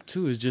dope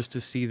too is just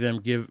to see them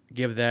give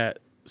that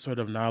sort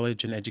of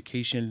knowledge and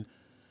education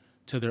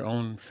to their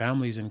own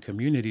families and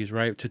communities,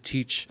 right?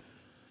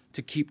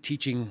 To keep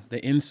teaching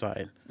the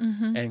inside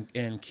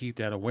and keep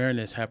that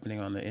awareness happening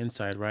on the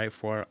inside, right?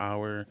 For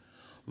our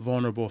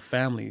vulnerable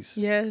families.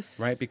 Yes.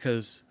 Right?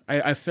 Because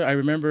I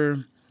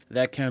remember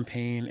that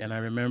campaign, and I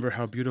remember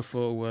how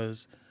beautiful it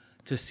was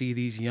to see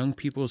these young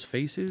people's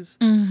faces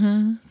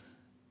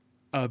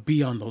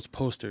be on those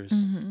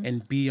posters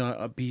and be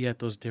at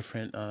those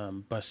different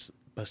bus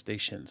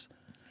stations.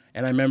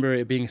 And I remember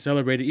it being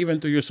celebrated even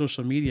through your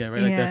social media,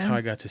 right? Like that's how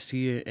I got to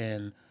see it,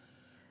 and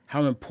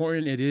how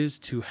important it is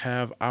to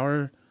have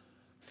our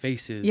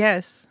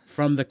faces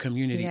from the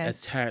community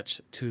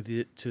attached to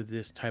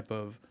this type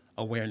of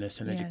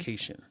awareness and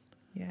education.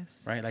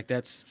 Yes. Right? Like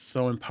that's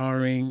so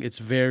empowering.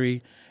 It's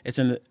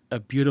a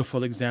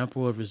beautiful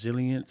example of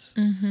resilience.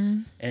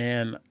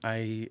 And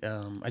I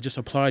just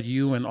applaud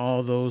you and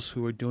all those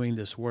who are doing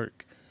this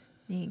work.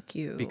 Thank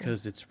you.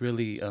 Because it's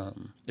really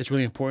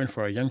important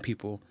for our young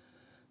people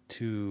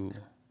to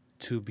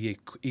be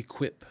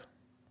equipped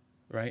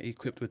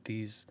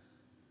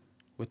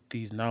with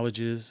these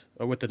knowledges,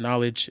 or with the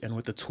knowledge and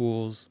with the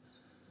tools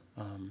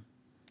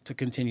to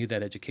continue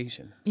that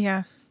education.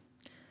 Yeah.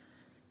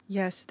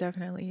 Yes,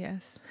 definitely.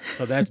 Yes.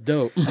 So that's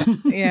dope.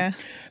 Yeah.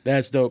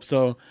 That's dope.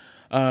 So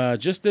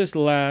just this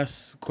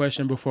last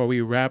question before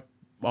we wrap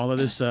all of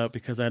this up,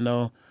 because I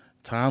know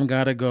Tom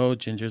gotta go.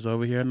 Ginger's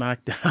over here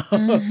knocked out.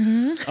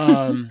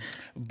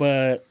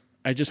 But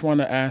I just want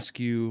to ask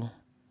you,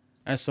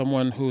 as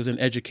someone who's an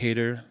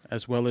educator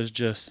as well as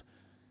just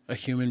a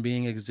human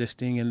being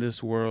existing in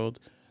this world,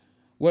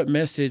 what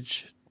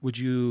message would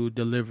you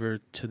deliver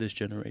to this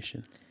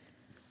generation?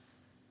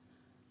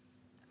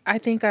 I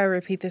think I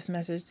repeat this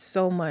message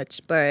so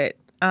much, but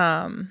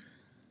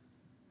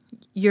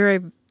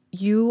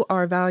you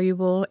are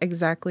valuable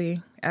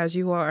exactly as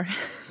you are.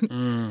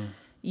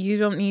 You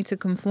don't need to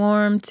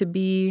conform to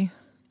be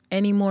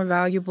any more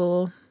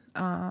valuable.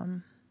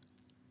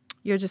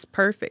 You're just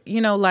perfect.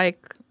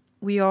 Like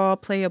we all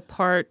play a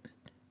part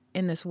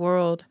in this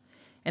world,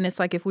 and it's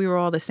like if we were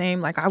all the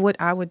same, like I would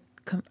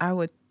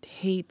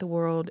hate the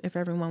world if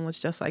everyone was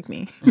just like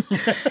me.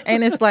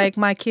 And it's like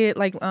my kid,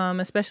 like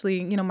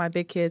especially my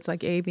big kids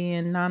like Abby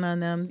and Nana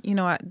and them.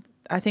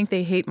 I think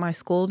they hate my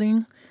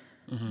scolding,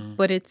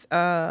 but it's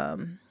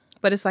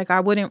like I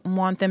wouldn't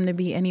want them to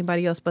be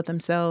anybody else but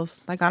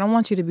themselves. Like I don't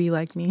want you to be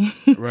like me.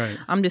 Right.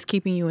 I'm just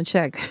keeping you in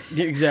check.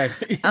 Yeah,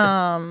 exactly.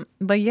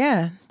 But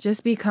yeah,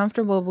 just be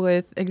comfortable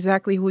with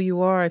exactly who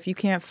you are. If you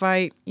can't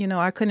fight,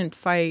 I couldn't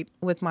fight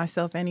with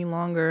myself any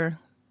longer,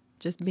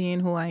 just being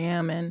who I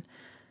am. And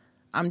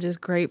I'm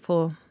just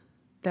grateful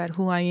that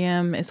who I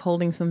am is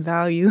holding some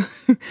value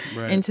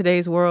in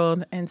today's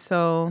world. And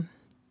so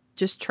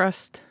just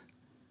trust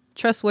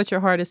what your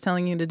heart is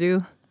telling you to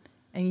do.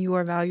 And you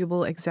are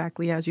valuable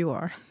exactly as you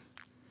are.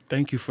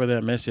 Thank you for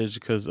that message,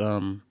 because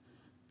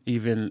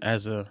even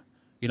as I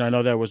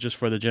know that was just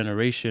for the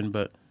generation,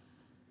 but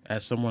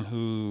as someone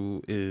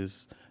who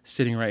is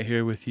sitting right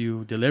here with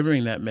you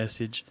delivering that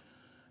message,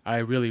 I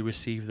really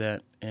received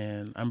that,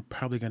 and I'm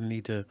probably going to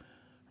need to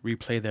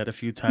replay that a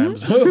few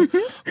times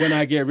when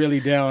I get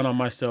really down on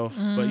myself.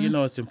 But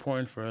it's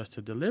important for us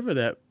to deliver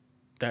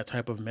that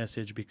type of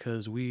message,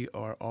 because we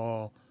are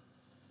all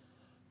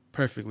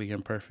perfectly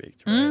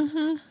imperfect,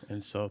 right?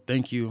 And so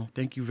thank you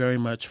very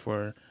much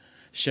for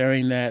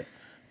sharing that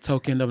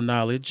token of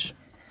knowledge,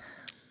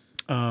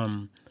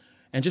 and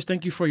just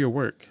thank you for your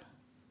work,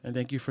 and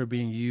thank you for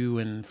being you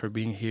and for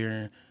being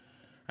here.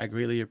 I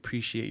greatly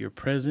appreciate your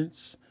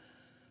presence.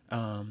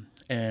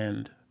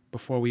 And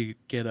before we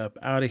get up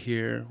out of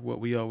here, what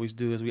we always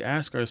do is we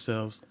ask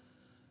ourselves,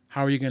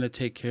 how are you going to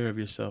take care of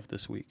yourself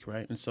this week,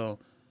 right? And so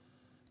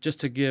just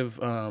to give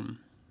a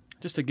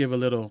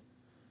little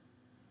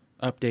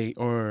update,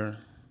 or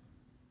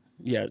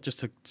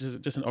just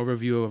an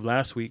overview of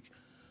last week,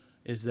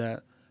 is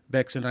that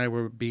Bex and I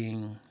were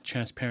being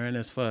transparent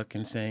as fuck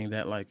and saying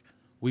that, like,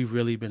 we've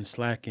really been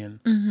slacking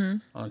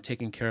on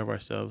taking care of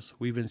ourselves.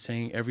 We've been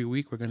saying every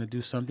week we're going to do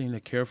something to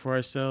care for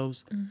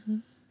ourselves,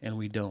 and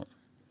we don't.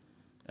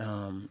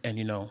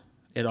 And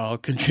it all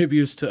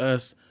contributes to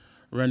us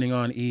running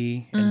on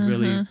E and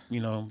really,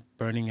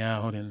 burning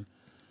out and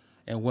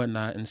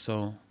whatnot. And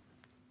so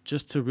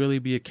just to really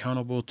be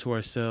accountable to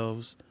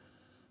ourselves,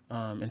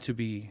 and to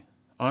be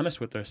honest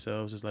with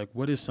ourselves, is like,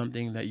 what is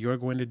something that you're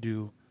going to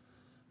do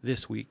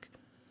this week,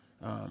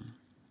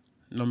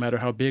 no matter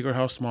how big or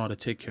how small, to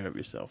take care of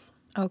yourself?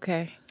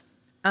 Okay.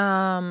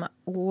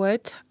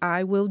 What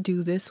I will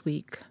do this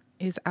week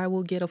is I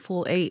will get a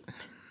full 8.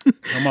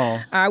 Come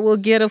on. I will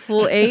get a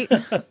full 8.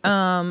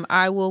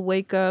 I will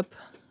wake up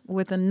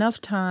with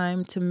enough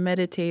time to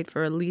meditate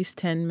for at least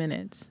 10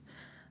 minutes.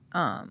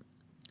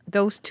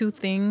 Those two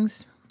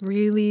things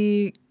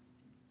really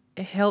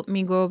help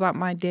me go about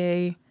my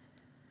day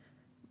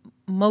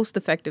most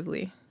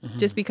effectively.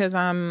 Just because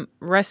I'm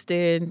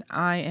rested,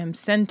 I am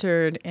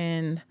centered,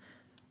 and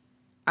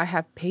I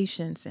have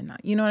patience, and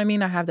you know what I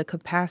mean? I have the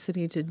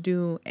capacity to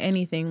do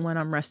anything when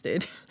I'm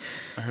rested.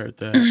 I heard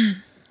that.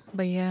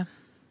 But yeah,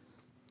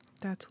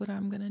 that's what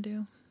I'm going to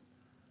do.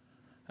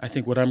 I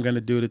think what I'm going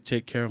to do to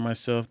take care of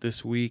myself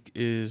this week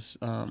is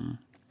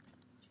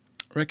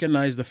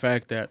recognize the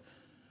fact that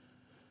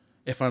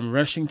if I'm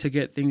rushing to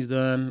get things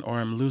done,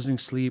 or I'm losing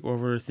sleep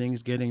over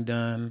things getting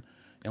done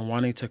and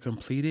wanting to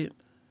complete it,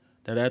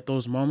 that at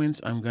those moments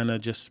I'm going to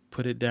just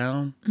put it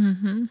down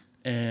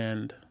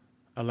and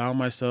allow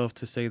myself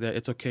to say that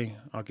it's okay,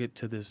 I'll get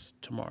to this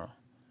tomorrow.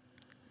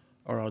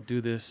 or I'll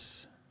do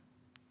this,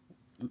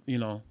 you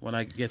know, when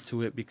I get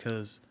to it,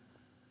 because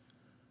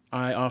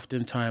I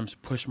oftentimes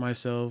push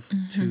myself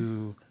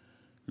to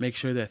make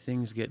sure that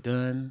things get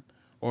done,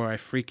 or I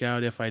freak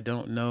out if I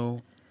don't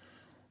know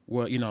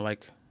what, you know,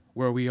 like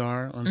where we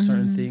are on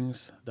certain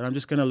things, that I'm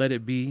just going to let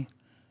it be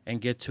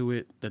and get to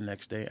it the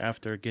next day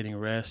after getting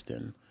rest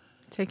and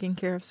Taking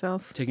care of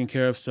self.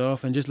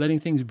 And just letting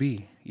things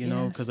be, you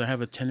know, Yes. because I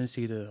have a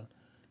tendency to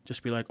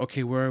just be like,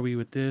 okay, where are we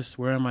with this?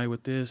 Where am I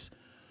with this?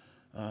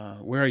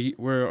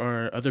 Where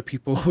are other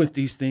people with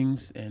these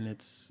things? And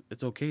it's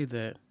okay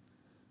that,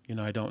 you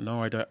know, I don't know,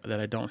 or that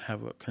I don't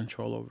have a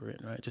control over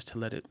it, right? Just to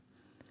let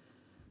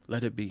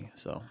it be.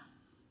 So,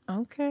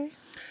 Okay.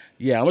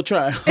 yeah, I'm gonna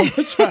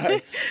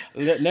try.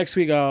 Next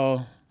week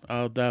I'll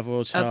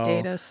divulge how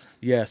Update us.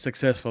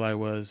 successful I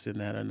was in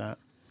that or not.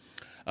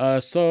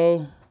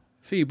 So,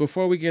 Fee,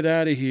 before we get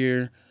out of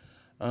here,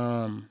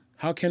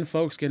 how can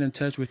folks get in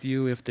touch with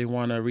you if they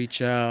want to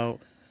reach out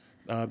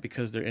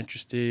because they're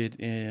interested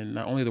in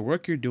not only the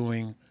work you're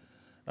doing,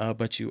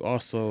 but you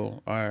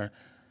also are.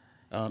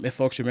 If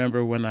folks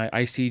remember when I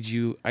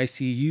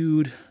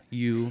ICU'd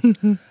you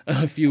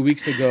a few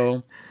weeks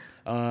ago,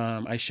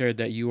 I shared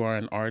that you are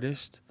an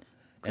artist.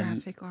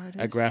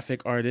 A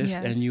graphic artist,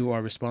 Yes. and you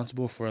are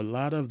responsible for a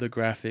lot of the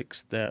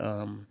graphics that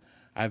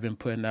I've been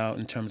putting out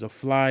in terms of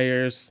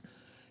flyers,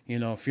 you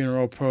know,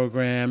 funeral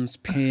programs,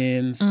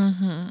 pins,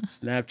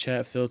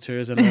 Snapchat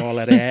filters, and all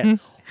of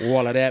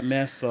that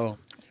mess. So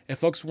if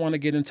folks want to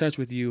get in touch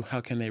with you,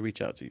 how can they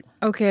reach out to you?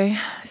 Okay,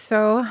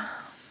 so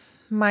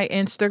my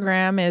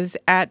Instagram is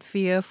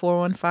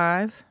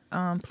 @Fia415.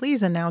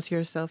 Please announce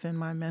yourself in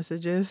my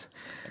messages.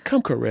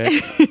 Come correct.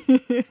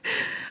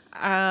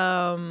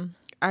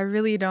 I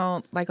really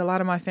don't, like, a lot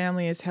of my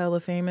family is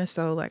hella famous,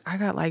 so like I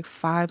got like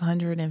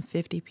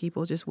 550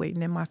 people just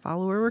waiting in my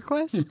follower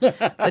requests.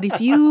 But if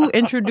you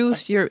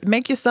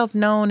make yourself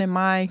known in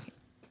my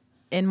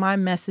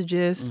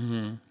messages,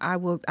 I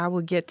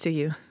will get to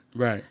you.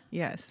 Right.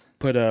 Yes.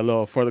 Put a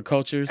little for the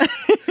cultures.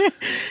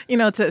 You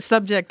know, to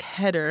subject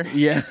header.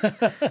 Yeah.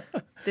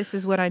 This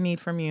is what I need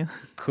from you.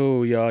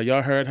 Cool, y'all.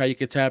 Y'all heard how you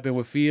could tap in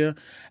with Fia.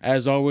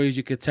 As always,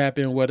 you could tap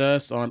in with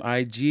us on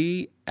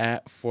IG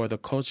 @For the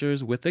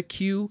Cultures with a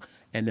Q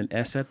and an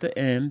S at the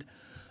end.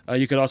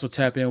 You could also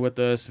tap in with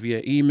us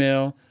via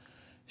email.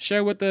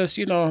 Share with us,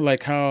 you know,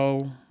 like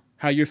how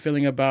you're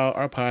feeling about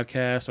our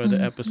podcast or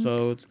the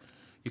episodes.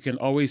 You can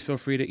always feel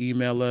free to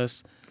email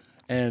us.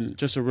 And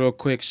just a real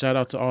quick shout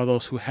out to all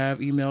those who have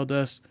emailed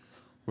us.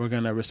 We're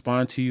going to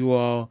respond to you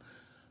all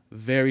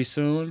very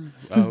soon.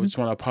 We just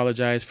want to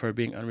apologize for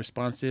being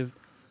unresponsive.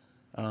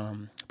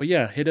 But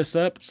yeah, hit us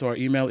up. So our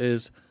email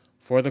is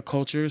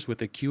forthecultures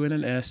with a Q and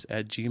an S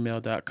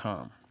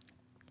 @gmail.com.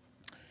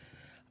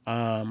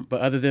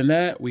 But other than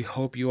that, we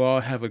hope you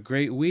all have a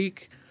great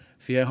week.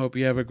 Fia, I hope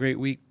you have a great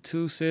week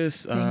too,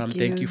 sis.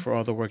 Thank you for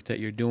all the work that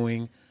you're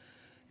doing.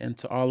 And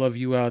to all of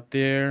you out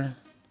there,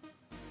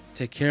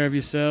 take care of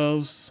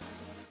yourselves.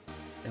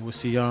 And we'll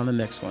see y'all on the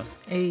next one.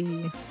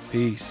 Hey.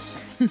 Peace.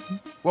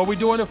 What we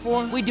doing it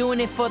for? We doing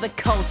it for the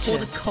culture. For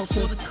the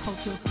culture. For the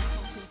culture.